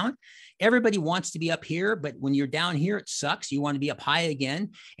all down. Everybody wants to be up here, but when you're down here, it sucks. You want to be up high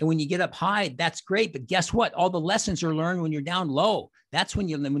again. And when you get up high, that's great. But guess what? All the lessons are learned when you're down low. That's when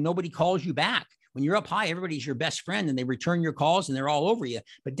nobody calls you back. When you're up high, everybody's your best friend and they return your calls and they're all over you.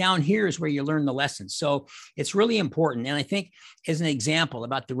 But down here is where you learn the lessons. So it's really important. And I think as an example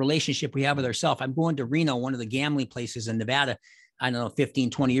about the relationship we have with ourselves, I'm going to Reno, one of the gambling places in Nevada, I don't know,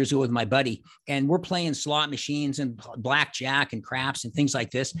 15, 20 years ago with my buddy. And we're playing slot machines and blackjack and craps and things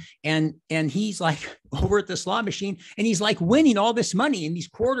like this. And he's like over at the slot machine and he's like winning all this money and these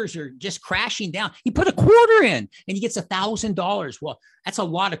quarters are just crashing down. He put a quarter in and he gets $1,000. Well, that's a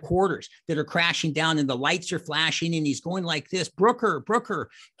lot of quarters that are crashing down and the lights are flashing and he's going like this, Brooker,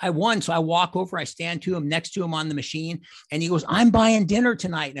 I won. So I walk over, I stand next to him on the machine and he goes, I'm buying dinner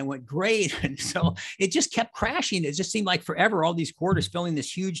tonight. And I went, great. And so it just kept crashing. It just seemed like forever, all these quarters filling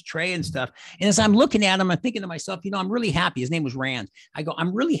this huge tray and stuff. And as I'm looking at him, I'm thinking to myself, I'm really happy. His name was Rand. I go,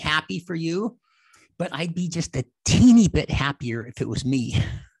 I'm really happy for you, but I'd be just a teeny bit happier if it was me.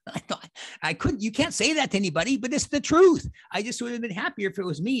 I thought I couldn't, you can't say that to anybody, but it's the truth. I just would have been happier if it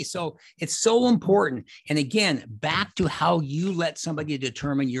was me. So it's so important. And again, back to how you let somebody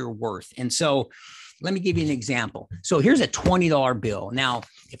determine your worth. And so let me give you an example. So here's a $20 bill. Now,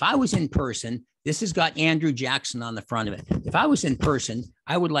 if I was in person, this has got Andrew Jackson on the front of it. If I was in person,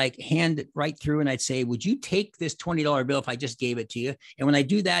 I would hand it right through and I'd say, would you take this $20 bill if I just gave it to you? And when I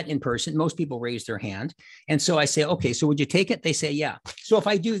do that in person, most people raise their hand. And so I say, okay, so would you take it? They say, yeah. So if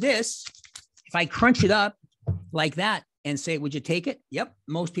I do this, if I crunch it up like that and say, would you take it? Yep.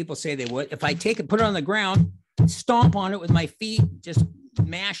 Most people say they would. If I take it, put it on the ground, stomp on it with my feet, just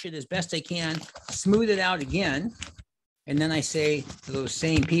mash it as best I can, smooth it out again. And then I say to those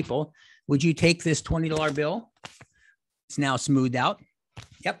same people, would you take this $20 bill? It's now smoothed out.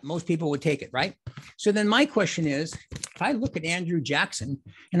 Yep, most people would take it, right? So then my question is, if I look at Andrew Jackson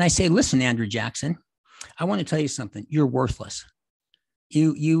and I say, listen, Andrew Jackson, I want to tell you something. You're worthless.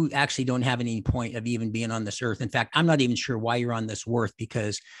 You actually don't have any point of even being on this earth. In fact, I'm not even sure why you're on this earth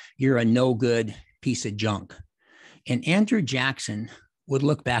because you're a no good piece of junk. And Andrew Jackson would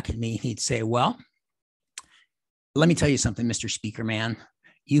look back at me and he'd say, well, let me tell you something, Mr. Speaker Man.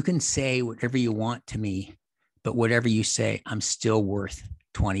 You can say whatever you want to me, but whatever you say, I'm still worth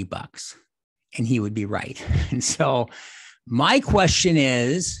 $20. And he would be right. And so my question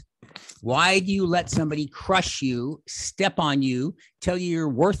is, Why do you let somebody crush you, step on you, tell you you're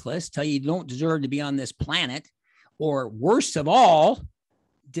worthless, tell you you don't deserve to be on this planet, or worst of all,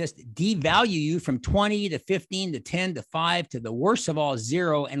 just devalue you from 20 to 15 to 10 to 5 to the worst of all,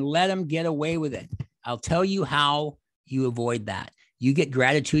 0, and let them get away with it? I'll tell you how you avoid that. You get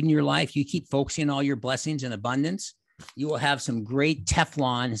gratitude in your life. You keep focusing on all your blessings and abundance. You will have some great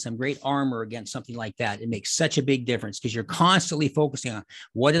Teflon and some great armor against something like that. It makes such a big difference because you're constantly focusing on,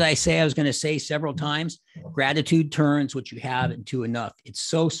 what did I say I was going to say several times? Gratitude turns what you have into enough. It's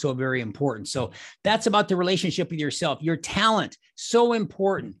so, so very important. So that's about the relationship with yourself. Your talent, so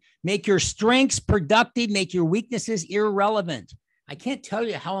important. Make your strengths productive, make your weaknesses irrelevant. I can't tell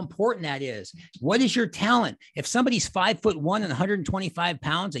you how important that is. What is your talent? If somebody's 5'1" and 125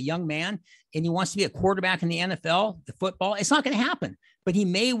 pounds, a young man, and he wants to be a quarterback in the NFL, the football, it's not going to happen. But he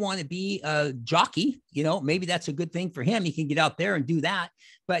may want to be a jockey. You know, maybe that's a good thing for him. He can get out there and do that.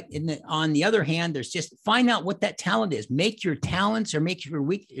 But on the other hand, there's just find out what that talent is. Make your talents or make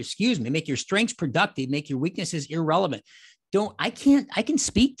your strengths productive, make your weaknesses irrelevant. I can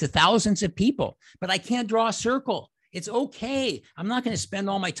speak to thousands of people, but I can't draw a circle. It's okay. I'm not going to spend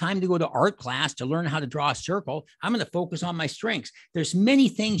all my time to go to art class to learn how to draw a circle. I'm going to focus on my strengths. There's many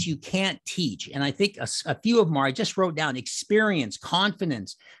things you can't teach. And I think a few of them I just wrote down: experience,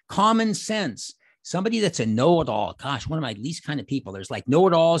 confidence, common sense. Somebody that's a know-it-all. Gosh, one of my least kind of people. There's like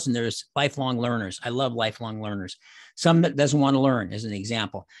know-it-alls and there's lifelong learners. I love lifelong learners. Some that doesn't want to learn, as an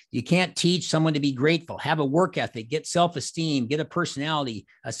example. You can't teach someone to be grateful, have a work ethic, get self-esteem, get a personality,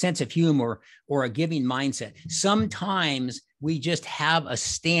 a sense of humor, or a giving mindset. Sometimes we just have a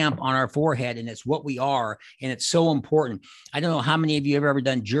stamp on our forehead and it's what we are. And it's so important. I don't know how many of you have ever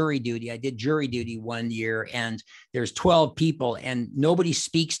done jury duty. I did jury duty one year and there's 12 people and nobody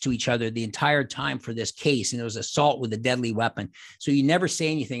speaks to each other the entire time for this case. And it was assault with a deadly weapon. So you never say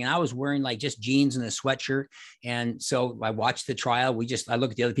anything. And I was wearing like just jeans and a sweatshirt. And so I watched the trial. I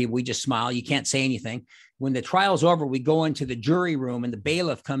look at the other people, we just smile. You can't say anything. When the trial's over, we go into the jury room and the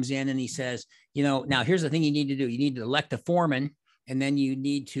bailiff comes in and he says, you know, now here's the thing you need to do. You need to elect a foreman, and then you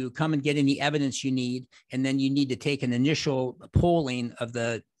need to come and get any evidence you need. And then you need to take an initial polling of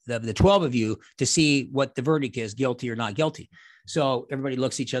the 12 of you to see what the verdict is, guilty or not guilty. So everybody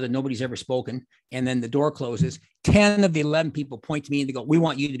looks at each other. Nobody's ever spoken. And then the door closes. 10 of the 11 people point to me and they go, "We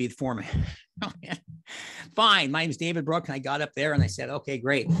want you to be the foreman." Fine. My name is David Brooke. And I got up there and I said, "Okay,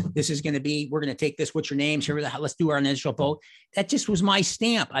 great. This is going to be, we're going to take this. What's your names? Here, let's do our initial vote." That just was my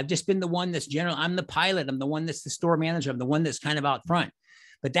stamp. I've just been the one that's general. I'm the pilot. I'm the one that's the store manager. I'm the one that's kind of out front.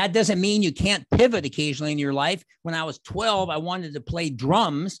 But that doesn't mean you can't pivot occasionally in your life. When I was 12, I wanted to play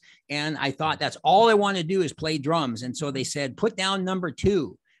drums. And I thought that's all I want to do is play drums. And so they said, "Put down number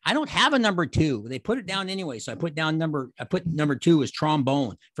 2. I don't have a number 2. They put it down anyway. So I put number 2 as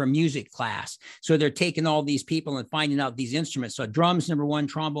trombone for music class. So they're taking all these people and finding out these instruments. So drums, number 1,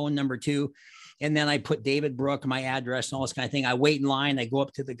 trombone, number 2. And then I put David Brooke, my address and all this kind of thing. I wait in line. I go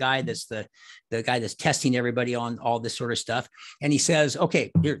up to the guy that's the guy that's testing everybody on all this sort of stuff. And he says, "Okay,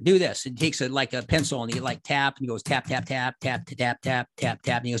 here, do this." And he takes like a pencil and he like tap and he goes tap, tap, tap, tap, tap, tap, tap,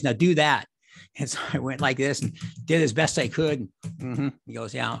 tap. And he goes, "Now do that." And so I went like this and did as best I could. He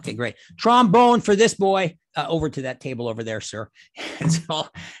goes, "Yeah, okay, great. Trombone for this boy." Over to that table over there, sir. And so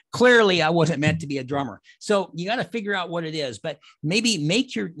clearly I wasn't meant to be a drummer. So you got to figure out what it is, but maybe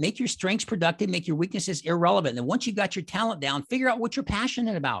make your strengths productive, make your weaknesses irrelevant. And once you got your talent down, figure out what you're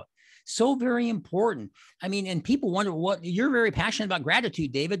passionate about. So very important. I mean, and people wonder, what you're very passionate about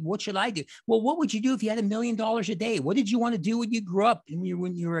gratitude, David. What should I do? Well, what would you do if you had $1 million a day? What did you want to do when you grew up and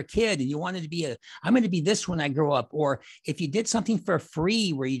when you were a kid and you wanted to be I'm going to be this when I grow up? Or if you did something for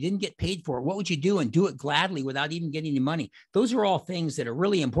free where you didn't get paid for it, what would you do and do it gladly without even getting any money? Those are all things that are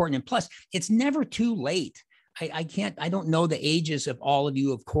really important. And plus, it's never too late. I don't know the ages of all of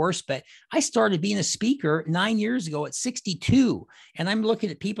you, of course, but I started being a speaker 9 years ago at 62. And I'm looking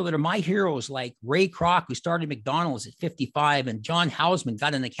at people that are my heroes, like Ray Kroc, who started McDonald's at 55, and John Houseman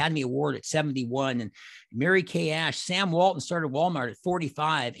got an Academy Award at 71, and Mary Kay Ash, Sam Walton started Walmart at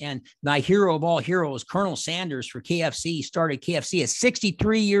 45. And my hero of all heroes, Colonel Sanders for KFC, started KFC at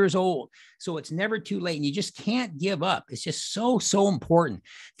 63 years old. So it's never too late. And you just can't give up. It's just so, so important.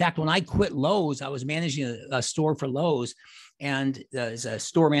 In fact, when I quit Lowe's, I was managing a store for Lowe's and as a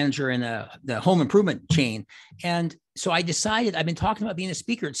store manager in the home improvement chain. And so I decided, I've been talking about being a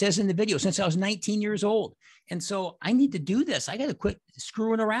speaker. It says in the video, since I was 19 years old. And so I need to do this. I got to quit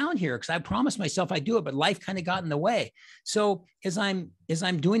screwing around here because I promised myself I'd do it, but life kind of got in the way. So as I'm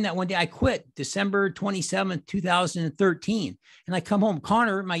doing that one day, I quit December 27th, 2013. And I come home.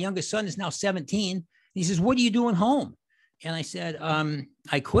 Connor, my youngest son, is now 17. And he says, "What are you doing home?" And I said,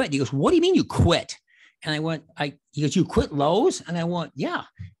 I quit. He goes, what do you mean you quit? And I went, he goes, you quit Lowe's? And I went, yeah.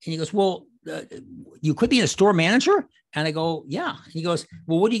 And he goes, well, you quit being a store manager? And I go, yeah. And he goes,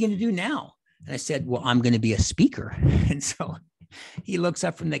 well, what are you going to do now? And I said, well, I'm going to be a speaker. And so he looks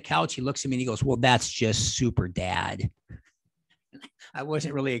up from the couch. He looks at me and he goes, well, that's just super, Dad. I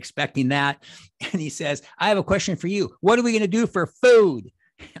wasn't really expecting that. And he says, I have a question for you. What are we going to do for food?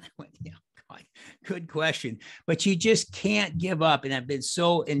 And I went, yeah. Good question, but you just can't give up. And I've been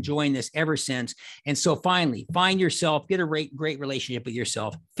so enjoying this ever since. And so finally, find yourself, get a great relationship with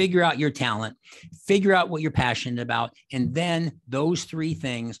yourself, figure out your talent, figure out what you're passionate about. And then those three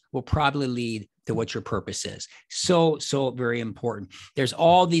things will probably lead to what your purpose is. So very important. There's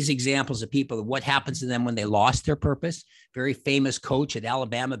all these examples of people of what happens to them when they lost their purpose. Very famous coach at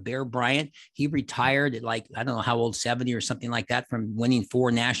Alabama, Bear Bryant. He retired at like, I don't know how old, 70 or something like that, from winning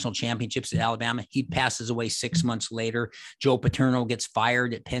 4 national championships at Alabama. He passes away 6 months later. Joe Paterno gets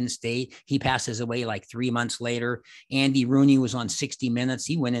fired at Penn State. He passes away like 3 months later. Andy Rooney was on 60 Minutes.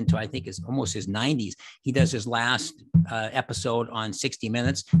 He went into, I think, almost his 90s. He does his last episode on 60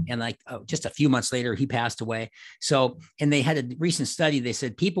 Minutes. And like just a few months later, he passed away. So, and they had a recent study. They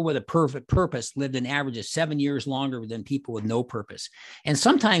said people with a perfect purpose lived an average of 7 years longer than people with no purpose. And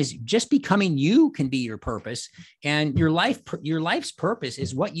sometimes just becoming you can be your purpose, and your life's purpose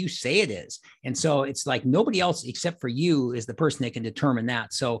is what you say it is. And so it's like nobody else except for you is the person that can determine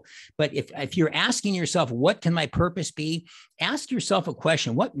that. So, but if you're asking yourself, what can my purpose be? Ask yourself a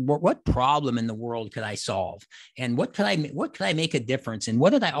question. What problem in the world could I solve? And what could I make a difference? And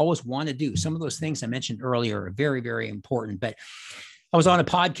what did I always want to do? Some of those things I mentioned earlier are very, very important. But I was on a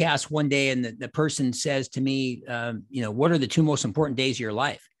podcast one day, and the person says to me, what are the 2 most important days of your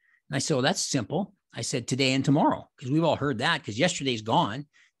life? And I said, well, that's simple. I said, today and tomorrow, because we've all heard that, because yesterday's gone.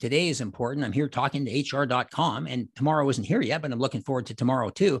 Today is important. I'm here talking to HR.com, and tomorrow isn't here yet, but I'm looking forward to tomorrow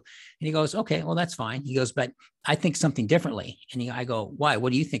too. And he goes, okay, well, that's fine. He goes, but I think something differently. And I go, why?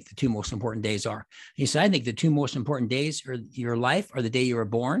 What do you think the 2 most important days are? He said, I think the 2 most important days of your life are the day you were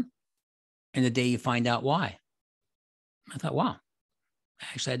born and the day you find out why. I thought, wow.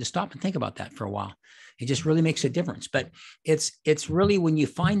 Actually, I had to stop and think about that for a while. It just really makes a difference. But it's really when you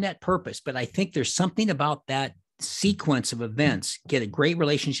find that purpose. But I think there's something about that sequence of events. Get a great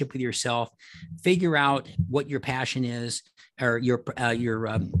relationship with yourself, figure out what your passion is, or your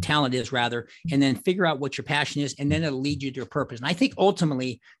talent is rather, and then figure out what your passion is, and then it'll lead you to a purpose. And I think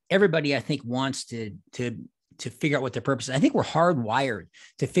ultimately everybody, I think, wants to figure out what their purpose is. I think we're hardwired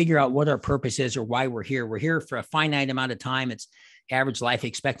to figure out what our purpose is or why we're here. We're here for a finite amount of time. It's average life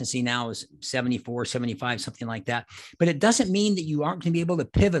expectancy now is 74, 75, something like that. But it doesn't mean that you aren't going to be able to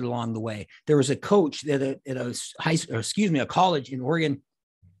pivot along the way. There was a coach at a college in Oregon,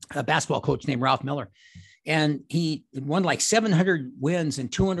 a basketball coach named Ralph Miller. And he won like 700 wins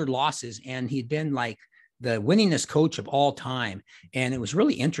and 200 losses. And he'd been like the winningest coach of all time. And it was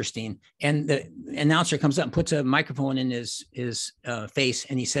really interesting. And the announcer comes up and puts a microphone in his face.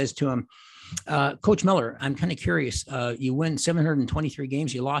 And he says to him, Coach Miller, I'm kind of curious. You win 723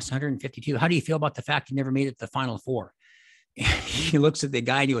 games. You lost 152. How do you feel about the fact you never made it to the Final Four? He looks at the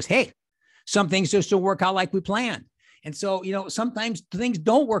guy and he goes, hey, some things just don't work out like we planned. And so, sometimes things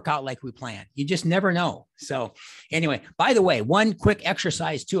don't work out like we planned. You just never know. So anyway, by the way, one quick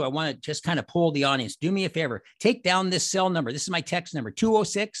exercise too. I want to just kind of poll the audience. Do me a favor. Take down this cell number. This is my text number,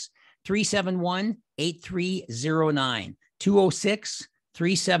 206-371-8309.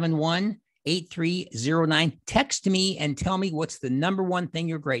 206-371-8309. 8309. Text me and tell me what's the number one thing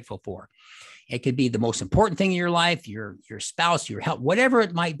you're grateful for. It could be the most important thing in your life, your spouse, your health, whatever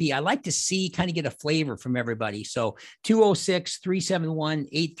it might be. I like to kind of get a flavor from everybody. So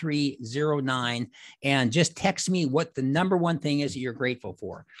 206-371-8309, and just text me what the number one thing is that you're grateful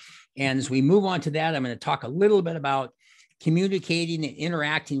for. And as we move on to that, I'm going to talk a little bit about communicating and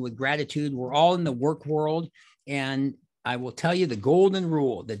interacting with gratitude. We're all in the work world, and I will tell you the golden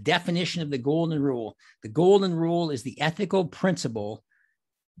rule, the definition of the golden rule. The golden rule is the ethical principle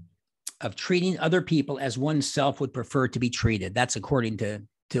of treating other people as oneself would prefer to be treated. That's according to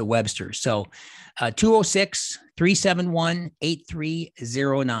Webster. So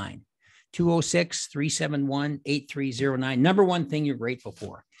 206-371-8309. 206-371-8309. Number one thing you're grateful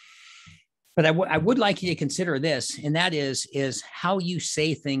for. But I would like you to consider this, and that is how you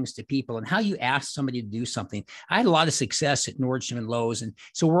say things to people and how you ask somebody to do something. I had a lot of success at Nordstrom and Lowe's, and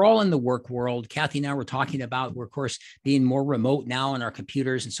so we're all in the work world. Kathy and I were talking about, we're of course being more remote now on our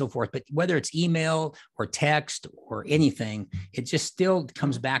computers and so forth, but whether it's email or text or anything, it just still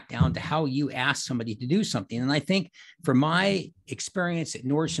comes back down to how you ask somebody to do something. And I think from my experience at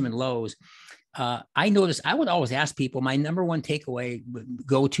Nordstrom and Lowe's, I noticed I would always ask people, my number one takeaway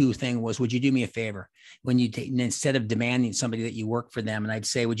go-to thing was, would you do me a favor when you take, instead of demanding somebody that you work for them? And I'd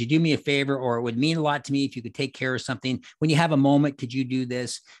say, would you do me a favor? Or it would mean a lot to me if you could take care of something. When you have a moment, could you do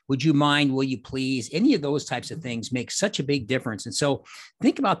this? Would you mind? Will you please? Any of those types of things make such a big difference. And so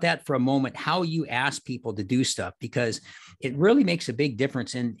think about that for a moment, how you ask people to do stuff, because it really makes a big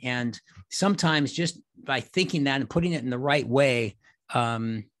difference. And sometimes just by thinking that and putting it in the right way,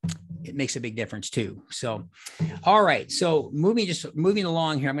 it makes a big difference too. So, all right. So moving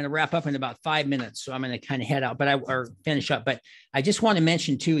along here, I'm going to wrap up in about 5 minutes. So I'm going to kind of head out, or finish up. But I just want to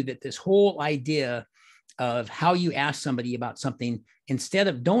mention too, that this whole idea of how you ask somebody about something, instead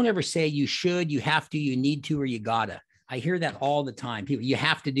of, don't ever say you should, you have to, you need to, or you gotta. I hear that all the time. People, you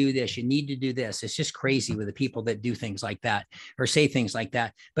have to do this, you need to do this. It's just crazy with the people that do things like that or say things like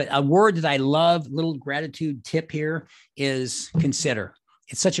that. But a word that I love, little gratitude tip here, is consider.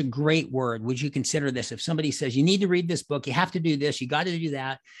 It's such a great word. Would you consider this? If somebody says you need to read this book, you have to do this, you got to do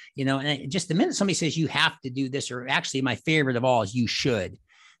that, and just the minute somebody says you have to do this, or actually my favorite of all is you should.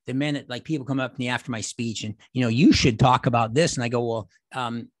 The minute like people come up to me after my speech and, you should talk about this. And I go,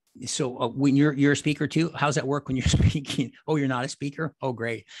 well, so when you're a speaker too, how's that work when you're speaking? Oh, you're not a speaker? Oh,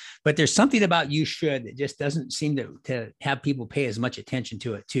 great. But there's something about you should that just doesn't seem to have people pay as much attention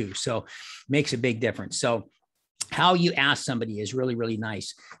to it too. So makes a big difference. So how you ask somebody is really, really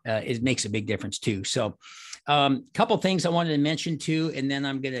nice. It makes a big difference too. So a couple of things I wanted to mention too, and then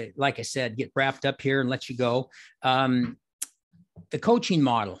I'm going to, like I said, get wrapped up here and let you go. The coaching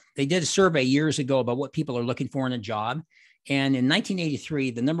model, they did a survey years ago about what people are looking for in a job. And in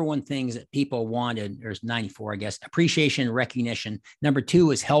 1983, the number one things that people wanted, or 94, I guess, appreciation and recognition. Number 2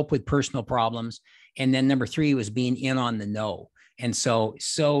 was help with personal problems. And then number 3 was being in on the know. And so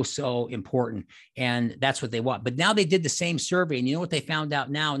important. And that's what they want. But now they did the same survey. And you know what they found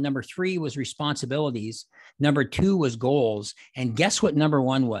out now? Number 3 was responsibilities. Number 2 was goals. And guess what number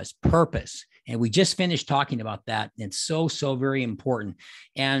 1 was? Purpose. And we just finished talking about that. It's so very important.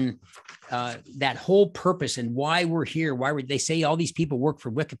 And that whole purpose and why we're here, they say all these people work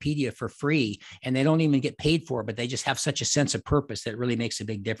for Wikipedia for free and they don't even get paid for it, but they just have such a sense of purpose that really makes a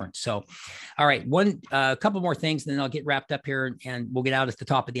big difference. So, all right, a couple more things, and then I'll get wrapped up here and we'll get out at the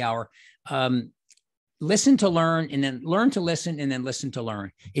top of the hour. Listen to learn, and then learn to listen, and then listen to learn.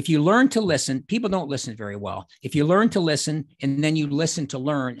 If you learn to listen, people don't listen very well. If you learn to listen and then you listen to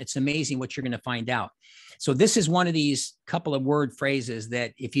learn, it's amazing what you're going to find out. So this is one of these couple of word phrases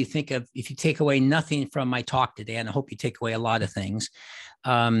that if you take away nothing from my talk today, and I hope you take away a lot of things,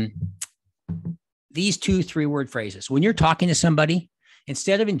 these 2-3 word phrases. When you're talking to somebody,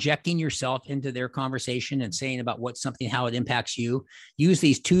 instead of injecting yourself into their conversation and saying about how it impacts you, use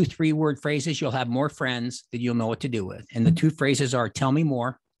these 2-3 word phrases. You'll have more friends that you'll know what to do with. And the 2 phrases are tell me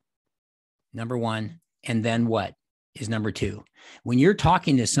more, number 1, and then what is number 2. When you're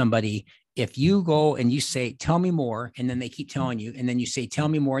talking to somebody, if you go and you say, tell me more, and then they keep telling you, and then you say, tell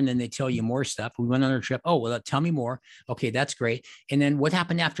me more, and then they tell you more stuff. We went on a trip. Oh, well, tell me more. Okay, that's great. And then what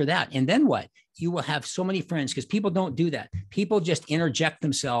happened after that? And then what? You will have so many friends, because people don't do that. People just interject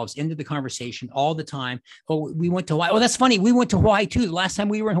themselves into the conversation all the time. Oh, we went to Hawaii. Oh, that's funny. We went to Hawaii too. The last time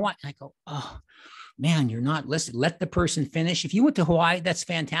we were in Hawaii. And I go, oh, man, you're not listening. Let the person finish. If you went to Hawaii, that's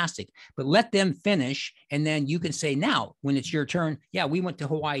fantastic. But let them finish. And then you can say, now, when it's your turn, yeah, we went to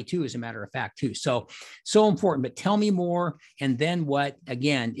Hawaii too, as a matter of fact, too. So important. But tell me more. And then what?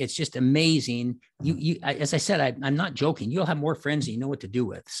 Again, it's just amazing. As I said, I'm not joking. You'll have more friends that you know what to do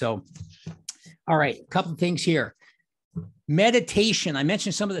with. So, all right, a couple of things here. Meditation. I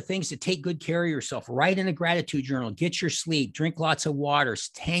mentioned some of the things to take good care of yourself. Write in a gratitude journal. Get your sleep. Drink lots of water.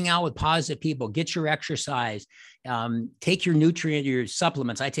 Hang out with positive people. Get your exercise. Take your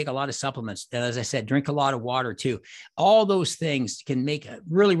supplements. I take a lot of supplements. As I said, drink a lot of water too. All those things can make a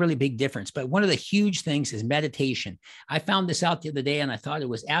really, really big difference. But one of the huge things is meditation. I found this out the other day and I thought it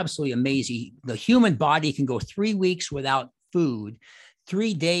was absolutely amazing. The human body can go 3 weeks without food,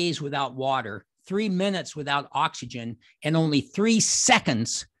 3 days without water, 3 minutes without oxygen, and only 3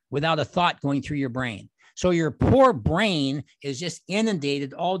 seconds without a thought going through your brain. So your poor brain is just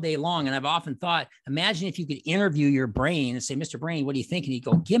inundated all day long. And I've often thought, imagine if you could interview your brain and say, Mr. Brain, what do you think? And you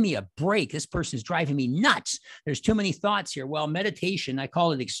go, give me a break. This person's driving me nuts. There's too many thoughts here. Well, meditation, I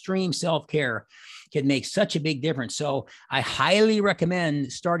call it extreme self-care, can make such a big difference. So I highly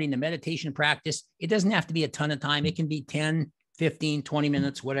recommend starting the meditation practice. It doesn't have to be a ton of time. It can be 10, 15, 20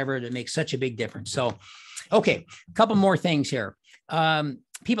 minutes, whatever, that makes such a big difference. So, okay, a couple more things here.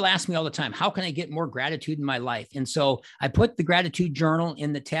 People ask me all the time, how can I get more gratitude in my life? And so I put the gratitude journal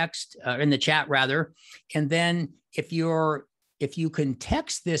in the text, in the chat rather. And then if you're if you can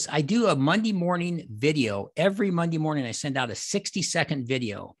text this, I do a Monday morning video. Every Monday morning, I send out a 60-second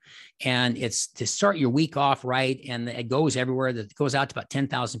video, and it's to start your week off right. And it goes everywhere. That goes out to about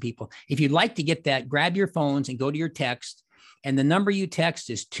 10,000 people. If you'd like to get that, grab your phones and go to your text. And the number you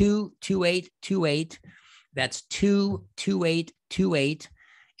text is 22828. That's 22828.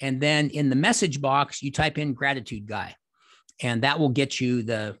 And then in the message box, you type in Gratitude Guy, and that will get you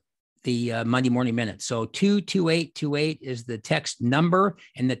the Monday Morning Minute. So 22828 is the text number,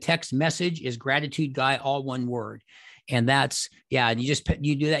 and the text message is Gratitude Guy, all one word. And that's, yeah, you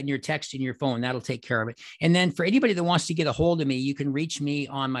do that in your text in your phone. That'll take care of it. And then for anybody that wants to get a hold of me, you can reach me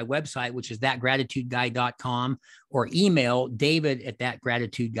on my website, which is thatgratitudeguy.com, or email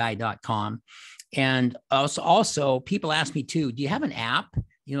david@thatgratitudeguy.com. And also people ask me too, do you have an app?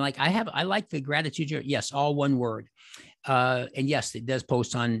 You know, like I like the gratitude. Yes, all one word. And yes, it does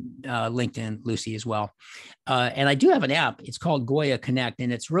post on LinkedIn, Lucy, as well. And I do have an app. It's called Goya Connect,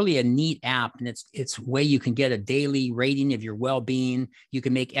 and it's really a neat app. And it's a way you can get a daily rating of your well-being. You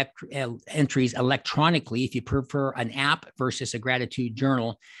can make entries electronically if you prefer an app versus a gratitude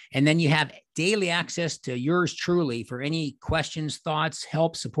journal. And then you have daily access to yours truly for any questions, thoughts,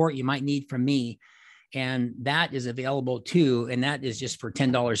 help, support you might need from me. And that is available too. And that is just for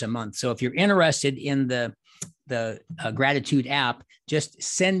 $10 a month. So if you're interested in the gratitude app, just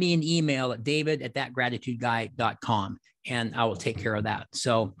send me an email at david@thatgratitudeguy.com, and I will take care of that.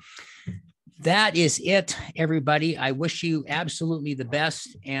 So that is it, everybody. I wish you absolutely the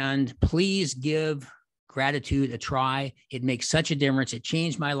best, and please give gratitude a try. It makes such a difference. It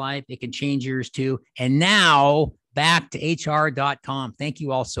changed my life. It can change yours too. And now back to hr.com. Thank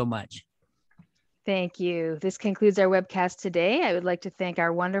you all so much. Thank you. This concludes our webcast today. I would like to thank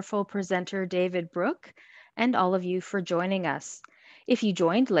our wonderful presenter, David Brooke, and all of you for joining us. If you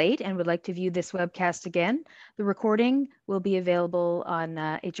joined late and would like to view this webcast again, the recording will be available on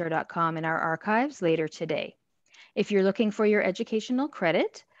hr.com in our archives later today. If you're looking for your educational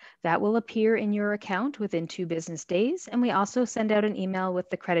credit, that will appear in your account within 2 business days, and we also send out an email with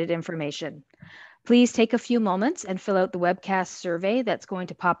the credit information. Please take a few moments and fill out the webcast survey that's going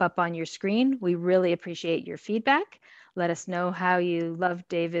to pop up on your screen. We really appreciate your feedback. Let us know how you loved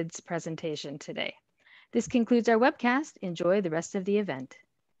David's presentation today. This concludes our webcast. Enjoy the rest of the event.